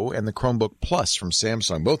Pro and the Chromebook Plus from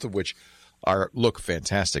Samsung, both of which look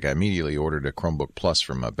fantastic. I immediately ordered a Chromebook Plus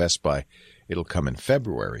from Best Buy. It'll come in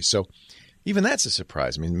February. So even that's a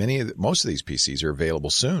surprise. I mean, most of these PCs are available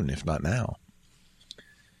soon, if not now.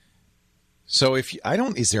 So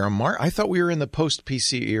is there a I thought we were in the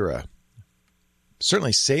post-PC era.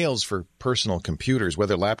 Certainly sales for personal computers,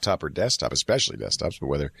 whether laptop or desktop, especially desktops, but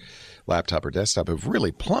whether laptop or desktop, have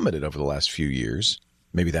really plummeted over the last few years.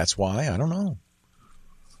 Maybe that's why. I don't know.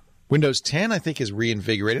 Windows 10, I think, is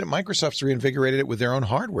reinvigorated it. Microsoft's reinvigorated it with their own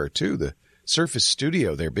hardware, too. The Surface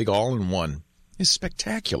Studio, their big all-in-one, is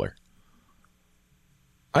spectacular.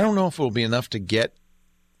 I don't know if it will be enough to get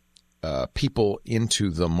people into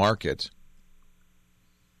the market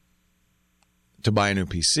to buy a new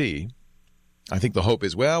PC. I think the hope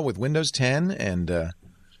is, well, with Windows 10 and,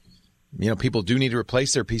 people do need to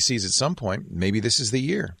replace their PCs at some point. Maybe this is the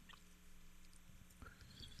year.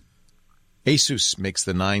 Asus makes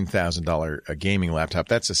the $9,000 gaming laptop.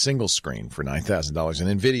 That's a single screen for $9,000.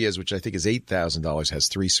 And NVIDIA's, which I think is $8,000, has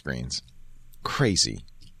 3 screens. Crazy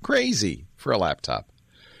for a laptop.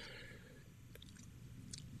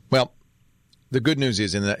 Well, the good news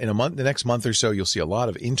is the next month or so, you'll see a lot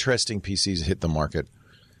of interesting PCs hit the market.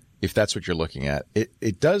 If that's what you're looking at,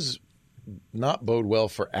 it does not bode well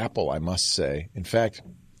for Apple, I must say. In fact,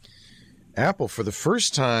 Apple, for the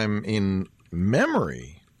first time in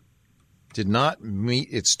memory, did not meet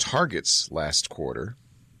its targets last quarter,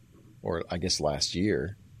 or I guess last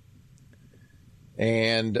year.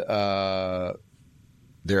 And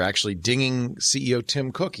they're actually dinging CEO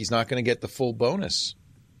Tim Cook. He's not going to get the full bonus.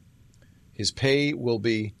 His pay will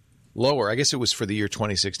be lower. I guess it was for the year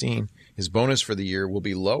 2016. His bonus for the year will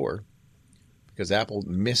be lower because Apple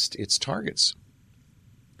missed its targets.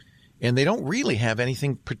 And they don't really have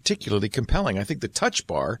anything particularly compelling. I think the Touch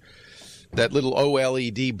Bar, that little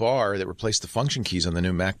OLED bar that replaced the function keys on the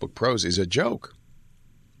new MacBook Pros, is a joke.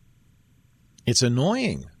 It's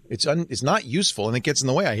annoying. It's not useful, and it gets in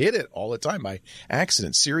the way. I hit it all the time by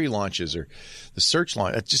accident. Siri launches or the search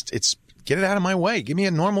launch. It's get it out of my way. Give me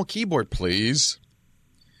a normal keyboard, please.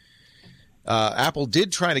 Apple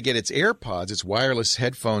did try to get its AirPods, its wireless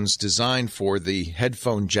headphones designed for the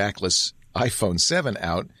headphone jackless iPhone 7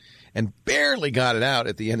 out, and barely got it out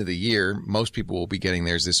at the end of the year. Most people will be getting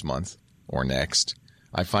theirs this month or next.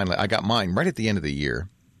 I got mine right at the end of the year.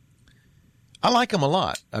 I like them a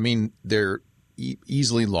lot. I mean, they're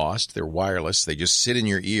easily lost. They're wireless. They just sit in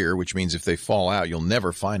your ear, which means if they fall out, you'll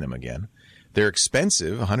never find them again. They're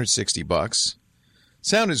expensive, $160.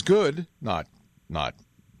 Sound is good, not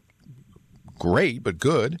great, but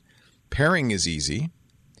good. Pairing is easy.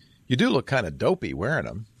 You do look kind of dopey wearing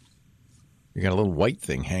them. You got a little white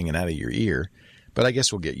thing hanging out of your ear, but I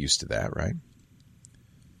guess we'll get used to that, right?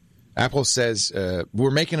 Apple says,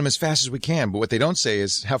 we're making them as fast as we can, but what they don't say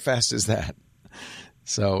is, how fast is that?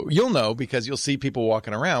 So you'll know because you'll see people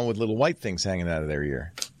walking around with little white things hanging out of their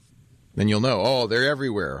ear. Then you'll know, oh, they're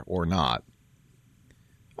everywhere or not.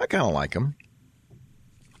 I kind of like them.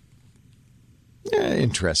 Yeah,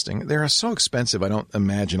 interesting. They're so expensive, I don't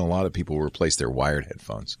imagine a lot of people will replace their wired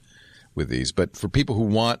headphones with these. But for people who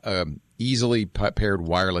want easily paired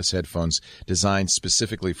wireless headphones designed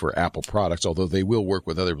specifically for Apple products, although they will work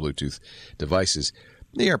with other Bluetooth devices,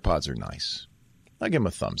 the AirPods are nice. I'll give them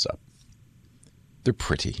a thumbs up. They're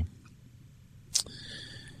pretty.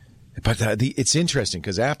 But it's interesting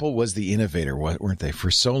because Apple was the innovator, weren't they, for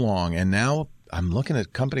so long. And now I'm looking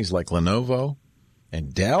at companies like Lenovo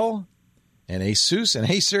and Dell and Asus and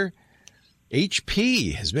Acer.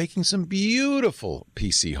 HP is making some beautiful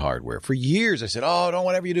PC hardware. For years, I said,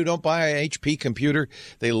 whatever you do, don't buy an HP computer.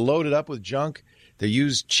 They load it up with junk. They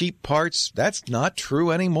use cheap parts. That's not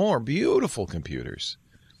true anymore. Beautiful computers.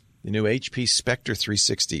 The new HP Spectre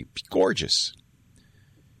 360, gorgeous.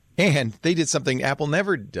 And they did something Apple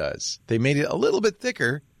never does. They made it a little bit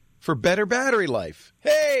thicker for better battery life.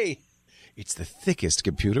 Hey, it's the thickest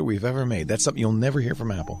computer we've ever made. That's something you'll never hear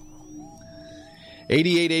from Apple.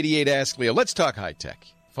 8888 Ask Leo. Let's talk high tech.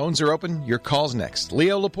 Phones are open. Your call's next.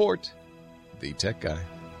 Leo Laporte, the tech guy.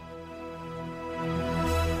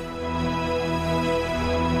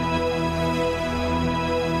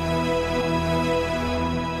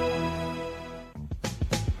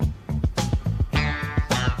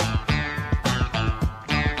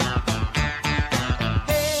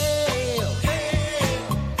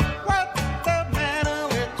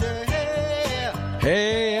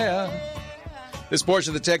 This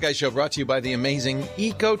portion of the Tech Guy Show brought to you by the amazing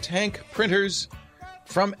EcoTank printers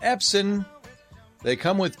from Epson. They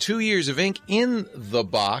come with 2 years of ink in the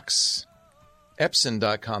box.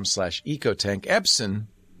 Epson.com/EcoTank. Epson,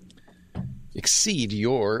 exceed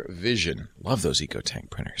your vision. Love those EcoTank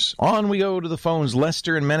printers. On we go to the phones.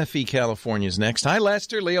 Lester in Menifee, California is next. Hi,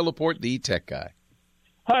 Lester. Leo Laporte, the Tech Guy.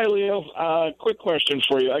 Hi, Leo. Quick question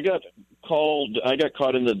for you. I got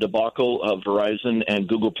caught in the debacle of Verizon and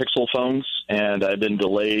Google Pixel phones, and I've been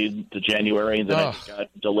delayed to January, and then I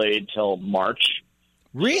got delayed till March.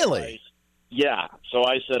 Really? So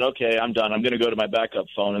I said, okay, I'm done. I'm going to go to my backup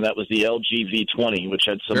phone, and that was the LG V20, which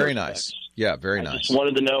had some very nice. Yeah, very nice. I just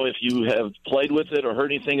wanted to know if you have played with it or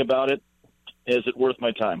heard anything about it. Is it worth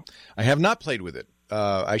my time? I have not played with it.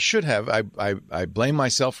 I should have. I blame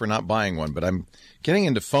myself for not buying one, but I'm getting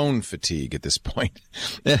into phone fatigue at this point.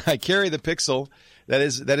 I carry the Pixel. That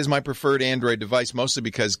is my preferred Android device, mostly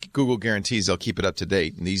because Google guarantees they'll keep it up to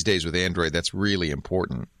date. And these days with Android, that's really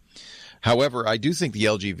important. However, I do think the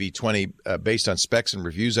LG V20, based on specs and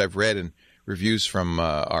reviews I've read and reviews from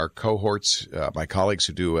our cohorts, my colleagues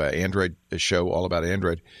who do Android, a show all about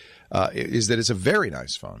Android, is that it's a very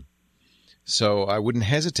nice phone. So I wouldn't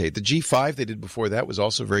hesitate. The G5 they did before that was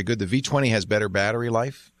also very good. The V20 has better battery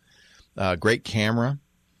life, great camera.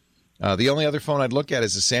 The only other phone I'd look at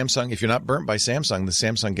is the Samsung. If you're not burnt by Samsung, the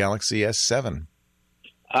Samsung Galaxy S7.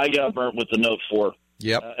 I got burnt with the Note 4.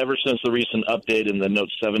 Yep. Ever since the recent update in the Note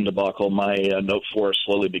 7 debacle, my Note 4 has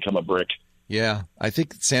slowly become a brick. Yeah, I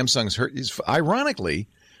think Samsung's hurt. Ironically,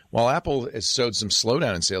 while Apple has showed some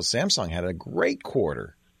slowdown in sales, Samsung had a great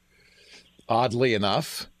quarter, oddly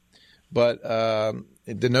enough. But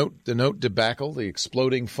the Note debacle, the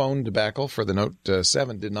exploding phone debacle for the Note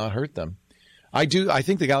 7 did not hurt them. I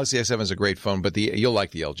think the Galaxy S7 is a great phone, but you'll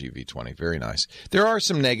like the LG V20. Very nice. There are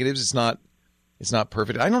some negatives. It's not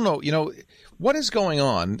perfect. I don't know. What is going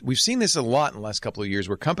on? We've seen this a lot in the last couple of years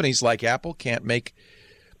where companies like Apple can't make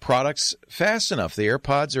products fast enough. The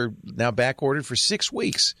AirPods are now back ordered for 6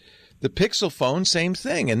 weeks. The Pixel phone, same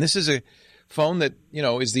thing. And this is a phone that,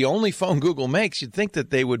 is the only phone Google makes. You'd think that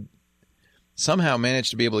they would somehow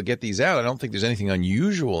manage to be able to get these out. I don't think there's anything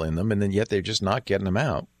unusual in them, and then yet they're just not getting them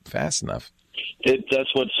out fast enough.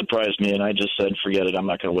 That's what surprised me, and I just said, forget it. I'm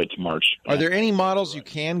not going to wait till March. Are there any models you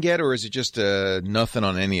can get, or is it just nothing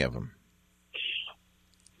on any of them?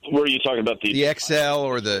 Where are you talking about? The XL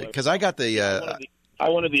or the – because I got the I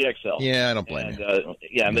wanted the XL. Yeah, I don't blame you.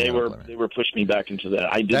 And they were pushing me back into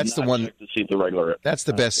that. I did that's not the one, check to see the regular. That's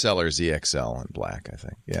the best seller is the XL in black, I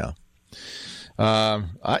think. Yeah.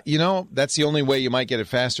 That's the only way you might get it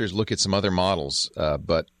faster is look at some other models.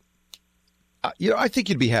 But I think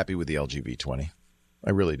you'd be happy with the LG V20. I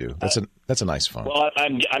really do. That's a nice phone. Well,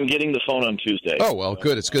 I'm getting the phone on Tuesday. Oh, well,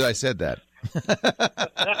 good. It's good I said that.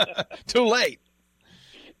 Too late.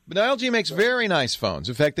 But LG makes very nice phones.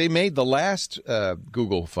 In fact, they made the last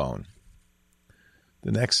Google phone,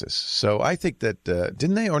 the Nexus. So I think that,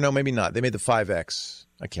 didn't they? Or no, maybe not. They made the 5X.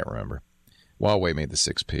 I can't remember. Huawei made the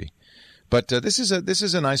 6P. But this is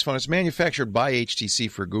a nice phone. It's manufactured by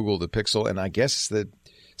HTC for Google, the Pixel, and I guess that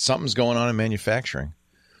something's going on in manufacturing.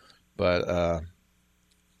 But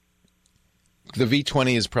the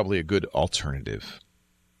V20 is probably a good alternative.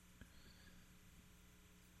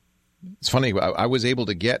 It's funny. I was able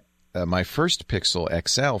to get my first Pixel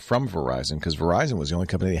XL from Verizon because Verizon was the only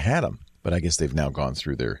company that had them. But I guess they've now gone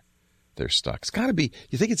through their stock. It's got to be.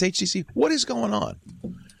 You think it's HTC? What is going on?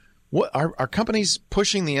 What are companies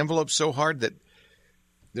pushing the envelope so hard that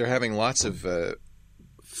they're having lots of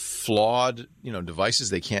flawed, devices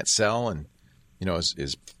they can't sell, and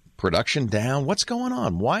is production down? What's going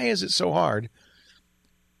on? Why is it so hard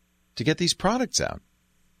to get these products out?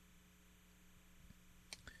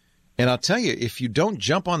 And I'll tell you, if you don't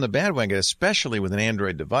jump on the bandwagon, especially with an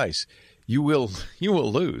Android device, you will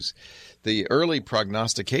lose. The early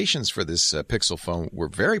prognostications for this Pixel phone were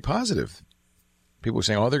very positive. People were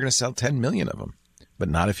saying, they're going to sell 10 million of them, but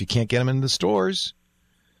not if you can't get them in the stores.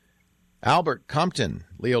 Albert Compton,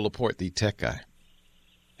 Leo Laporte, the tech guy.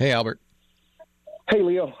 Hey, Albert. Hey,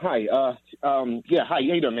 Leo. Hi. Hi. How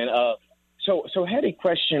you doing, man? So I had a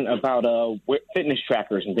question about fitness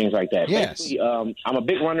trackers and things like that. Yes. Basically, I'm a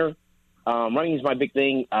big runner. Running is my big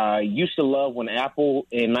thing. I used to love when Apple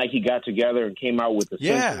and Nike got together and came out with the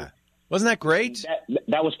sensor. Wasn't that great?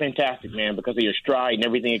 That was fantastic, man, because of your stride and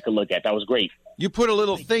everything it could look at. That was great. You put a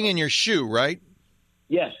little thing in your shoe, right?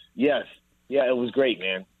 Yes. Yeah, it was great,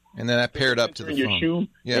 man. And then that paired up to the phone. Your shoe,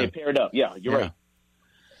 yeah. It paired up. Yeah, you're right.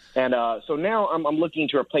 And so now I'm looking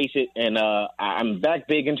to replace it, and I'm back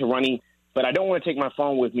big into running, but I don't want to take my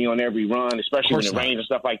phone with me on every run, especially when it rains and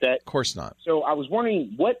stuff like that. Of course not. So I was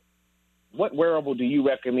wondering, what wearable do you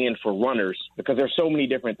recommend for runners? Because there's so many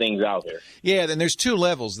different things out there. Yeah, then there's two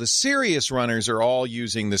levels. The serious runners are all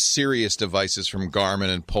using the serious devices from Garmin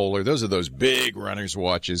and Polar. Those are those big runners'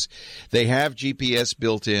 watches. They have GPS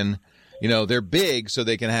built in. They're big so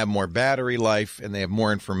they can have more battery life and they have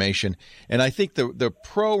more information. And I think the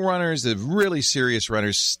pro runners, the really serious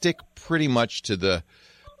runners, stick pretty much to the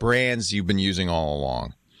brands you've been using all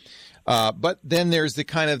along. But then there's the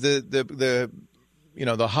kind of the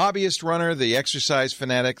hobbyist runner, the exercise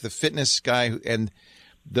fanatic, the fitness guy, and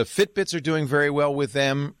the Fitbits are doing very well with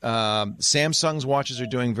them. Samsung's watches are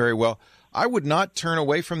doing very well. I would not turn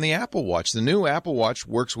away from the Apple Watch. The new Apple Watch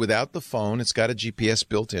works without the phone. It's got a GPS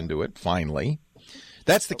built into it, finally.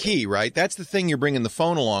 That's the key, right? That's the thing you're bringing the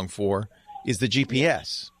phone along for, is the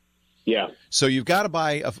GPS. Yeah. So you've got to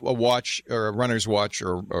buy a watch or a runner's watch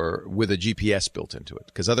or with a GPS built into it,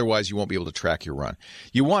 because otherwise you won't be able to track your run.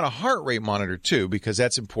 You want a heart rate monitor too, because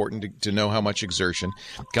that's important to know how much exertion.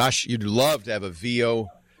 Gosh, you'd love to have a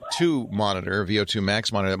VO2 monitor, a VO2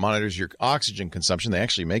 max monitor that monitors your oxygen consumption. They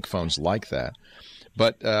actually make phones like that,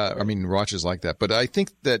 but watches like that. But I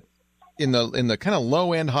think that in the kind of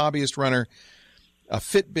low end hobbyist runner, a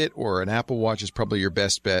Fitbit or an Apple Watch is probably your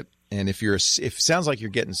best bet. And if it sounds like you're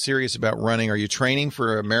getting serious about running, are you training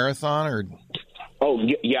for a marathon or? Oh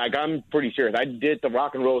yeah, I'm pretty serious. I did the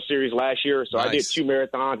Rock and Roll Series last year, so Nice. I did 2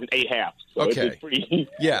 marathons and 8 halves. So Okay. it's pretty.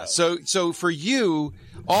 Yeah. So for you,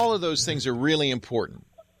 all of those things are really important.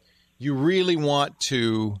 You really want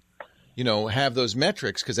to, have those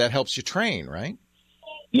metrics because that helps you train, right?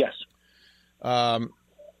 Yes.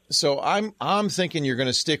 So I'm thinking you're going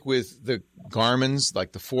to stick with the Garmin's,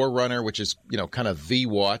 like the Forerunner, which is, kind of the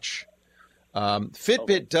watch.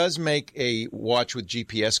 Fitbit does make a watch with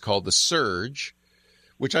GPS called the Surge,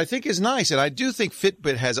 which I think is nice. And I do think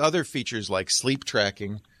Fitbit has other features like sleep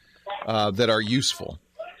tracking that are useful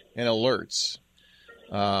and alerts.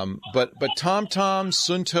 But TomTom,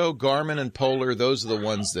 Suunto, Garmin, and Polar, those are the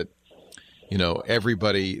ones that,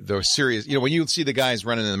 everybody, they're serious. When you see the guys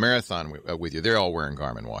running in the marathon with you, they're all wearing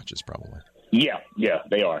Garmin watches probably. Yeah,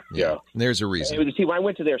 they are. Yeah. And there's a reason. And see, when I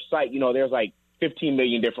went to their site, there's like 15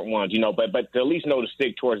 million different ones, but to at least know to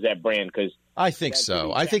stick towards that brand because I think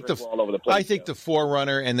so. I think all over the place, the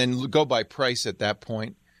Forerunner, and then go by price at that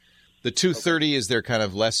point. The 230 is their kind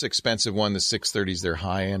of less expensive one. The 630 is their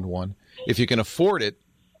high end one. If you can afford it,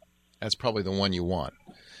 that's probably the one you want.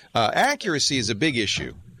 Accuracy is a big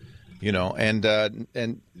issue. And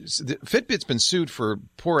Fitbit's been sued for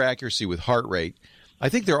poor accuracy with heart rate. I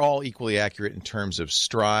think they're all equally accurate in terms of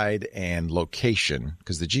stride and location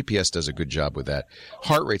because the GPS does a good job with that.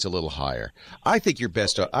 Heart rate's a little higher. I think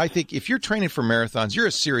if you're training for marathons, you're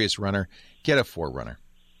a serious runner, get a Forerunner.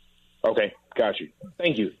 Okay, got you.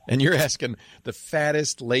 Thank you. And you're asking the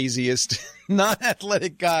fattest, laziest, not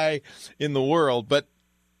athletic guy in the world, but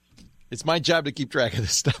it's my job to keep track of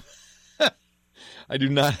this stuff. I do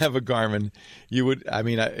not have a Garmin.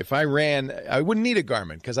 If I ran, I wouldn't need a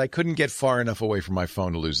Garmin because I couldn't get far enough away from my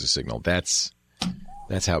phone to lose the signal. That's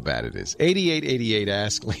how bad it is. 8888,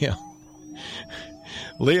 ask Leo.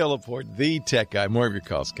 Leo Laporte, the tech guy. More of your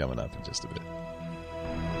calls coming up in just a bit.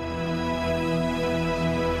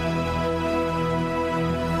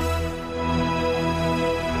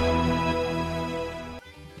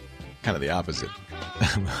 Kind of the opposite.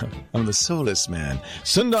 I'm the soulless man.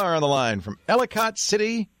 Sundar on the line from Ellicott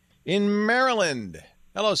City in Maryland.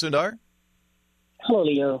 Hello, Sundar. Hello,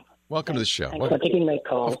 Leo. Welcome to the show. Thanks for taking my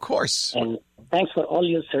call. Of course. And thanks for all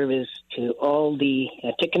your service to all the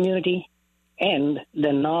tech community and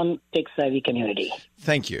the non-tech savvy community.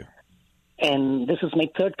 Thank you. And this is my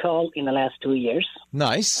third call in the last 2 years.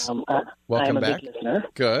 Nice. I'm Welcome a back. big listener.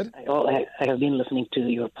 Good. I have been listening to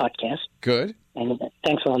your podcast. Good. And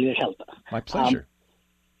thanks for all your help. My pleasure.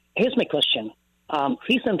 Here's my question.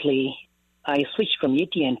 Recently, I switched from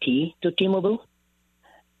AT&T to T-Mobile,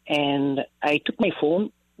 and I took my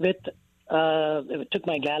phone took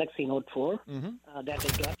my Galaxy Note 4 that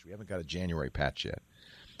I got. We haven't got a January patch yet.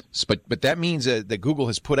 But that means that Google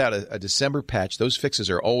has put out a December patch. Those fixes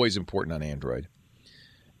are always important on Android.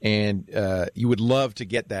 And you would love to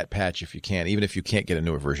get that patch if you can, even if you can't get a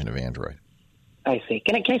newer version of Android. I see.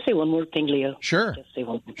 Can I say one more thing, Leo? Sure. Just say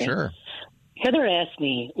one more thing. Sure. Heather asked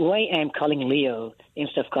me why I'm calling Leo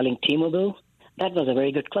instead of calling T-Mobile. That was a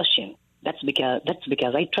very good question. That's because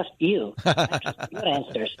I trust you. I trust your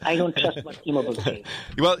answers. I don't trust what T-Mobile says.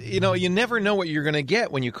 Well, you never know what you're going to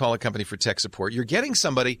get when you call a company for tech support. You're getting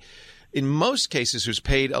somebody, in most cases, who's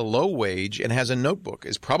paid a low wage and has a notebook,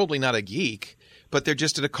 is probably not a geek, but they're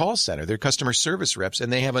just at a call center. They're customer service reps,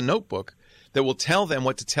 and they have a notebook that will tell them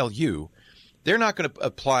what to tell you. They're not going to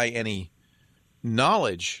apply any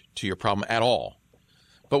knowledge to your problem at all.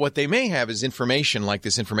 But what they may have is information like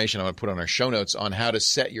this information I'm going to put on our show notes on how to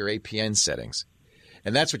set your APN settings.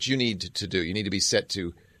 And that's what you need to do. You need to be set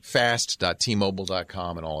to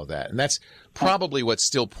fast.tmobile.com and all of that. And that's probably what's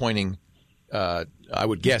still pointing, I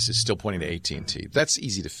would guess, is still pointing to AT&T. That's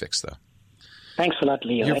easy to fix, though. Thanks a lot,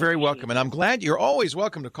 Leo. You're very welcome. And I'm glad you're always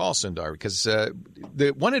welcome to call, Sundar, because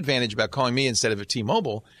the one advantage about calling me instead of a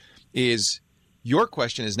T-Mobile is your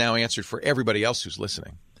question is now answered for everybody else who's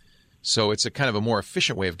listening. So it's a kind of a more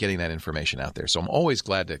efficient way of getting that information out there. So I'm always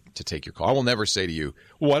glad to take your call. I will never say to you,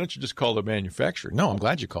 well, why don't you just call the manufacturer? No, I'm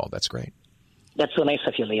glad you called. That's great. That's so nice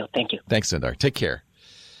of you, Leo. Thank you. Thanks, Sundar. Take care.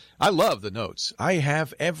 I love the notes. I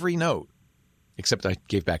have every note. except I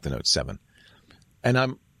gave back the Note 7. And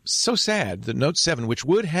I'm so sad that Note 7, which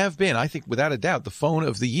would have been, I think, without a doubt, the phone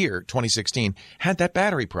of the year, 2016, had that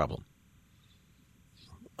battery problem.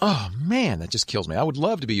 Oh, man, that just kills me. I would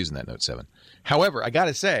love to be using that Note 7. However, I got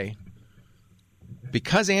to say,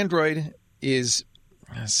 because Android is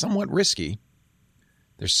somewhat risky,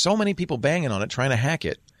 there's so many people banging on it trying to hack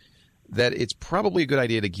it that it's probably a good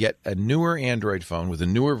idea to get a newer Android phone with a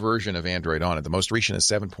newer version of Android on it. The most recent is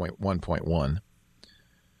 7.1.1.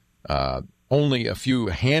 Only a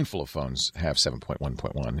handful of phones have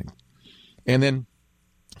 7.1.1. And then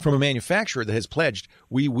from a manufacturer that has pledged,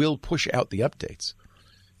 we will push out the updates.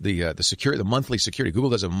 The monthly security. Google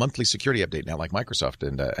does a monthly security update now, like Microsoft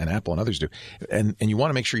and Apple and others do. And you want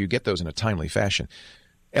to make sure you get those in a timely fashion.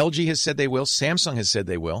 LG has said they will. Samsung has said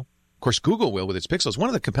they will. Of course, Google will with its Pixels. One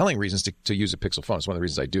of the compelling reasons to use a Pixel phone. It's one of the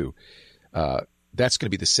reasons I do. That's going to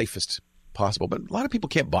be the safest possible. But a lot of people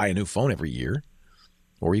can't buy a new phone every year,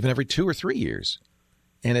 or even every 2 or 3 years.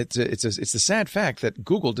 And it's the sad fact that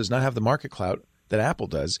Google does not have the market clout that Apple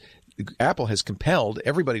does. Apple has compelled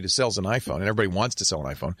everybody who sells an iPhone, and everybody wants to sell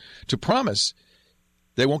an iPhone, to promise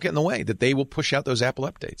they won't get in the way, that they will push out those Apple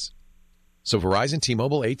updates. So Verizon,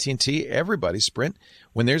 T-Mobile, AT&T, everybody, Sprint,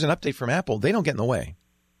 when there's an update from Apple, they don't get in the way.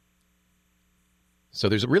 So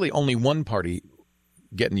there's really only one party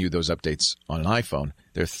getting you those updates on an iPhone.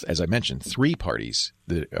 There's, as I mentioned, 3 parties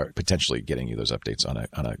that are potentially getting you those updates on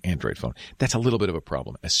an Android phone. That's a little bit of a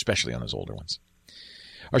problem, especially on those older ones.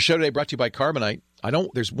 Our show today brought to you by Carbonite.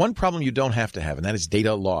 There's one problem you don't have to have, and that is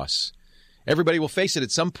data loss. Everybody will face it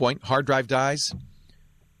at some point. Hard drive dies,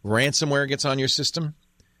 ransomware gets on your system,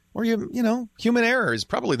 or human error is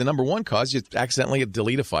probably the number one cause. You accidentally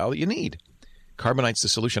delete a file that you need. Carbonite's the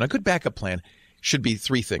solution. A good backup plan should be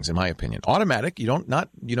 3 things, in my opinion. Automatic. I got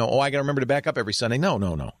to remember to back up every Sunday.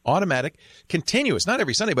 No. Automatic. Continuous. Not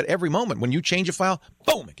every Sunday, but every moment. When you change a file,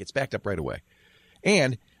 boom, it gets backed up right away.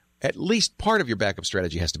 And at least part of your backup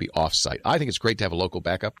strategy has to be off-site. I think it's great to have a local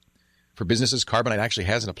backup. For businesses, Carbonite actually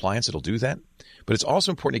has an appliance that'll do that. But it's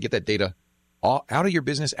also important to get that data out of your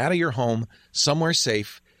business, out of your home, somewhere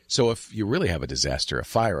safe. So if you really have a disaster, a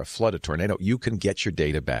fire, a flood, a tornado, you can get your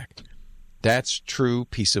data back. That's true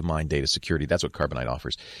peace of mind data security. That's what Carbonite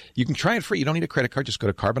offers. You can try it free. You don't need a credit card. Just go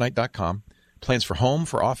to Carbonite.com. Plans for home,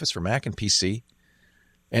 for office, for Mac and PC.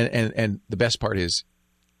 And the best part is,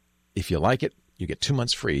 if you like it, you get 2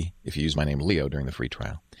 months free if you use my name Leo during the free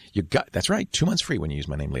trial. That's right, 2 months free when you use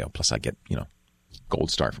my name Leo. Plus I get, gold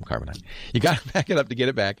star from Carbonite. You got to back it up to get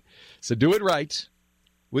it back. So do it right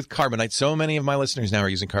with Carbonite. So many of my listeners now are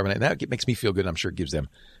using Carbonite. That makes me feel good. I'm sure it gives them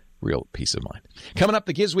real peace of mind. Coming up,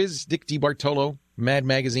 the GizWiz, Dick DeBartolo, Mad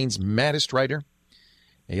Magazine's maddest writer.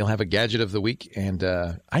 He'll have a gadget of the week, and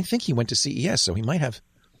I think he went to CES, so he might have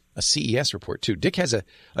a CES report, too. Dick has an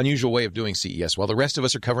unusual way of doing CES. While the rest of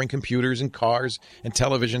us are covering computers and cars and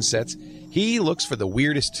television sets, he looks for the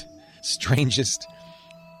weirdest, strangest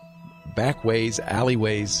backways,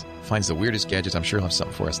 alleyways, finds the weirdest gadgets. I'm sure he'll have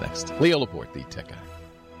something for us next. Leo Laporte, the tech guy.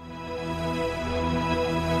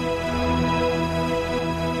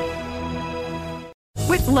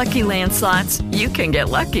 With Lucky Land Slots, you can get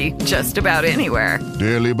lucky just about anywhere.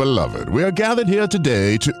 Dearly beloved, we are gathered here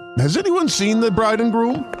today to... Has anyone seen the bride and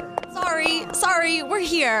groom? Sorry, we're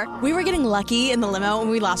here. We were getting lucky in the limo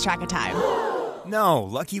and we lost track of time. No,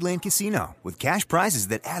 Lucky Land Casino, with cash prizes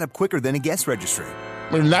that add up quicker than a guest registry.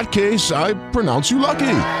 In that case, I pronounce you lucky.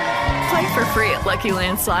 Play for free at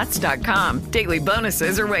LuckyLandSlots.com. Daily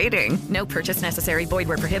bonuses are waiting. No purchase necessary. Void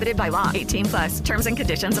where prohibited by law. 18+. Terms and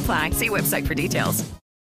conditions apply. See website for details.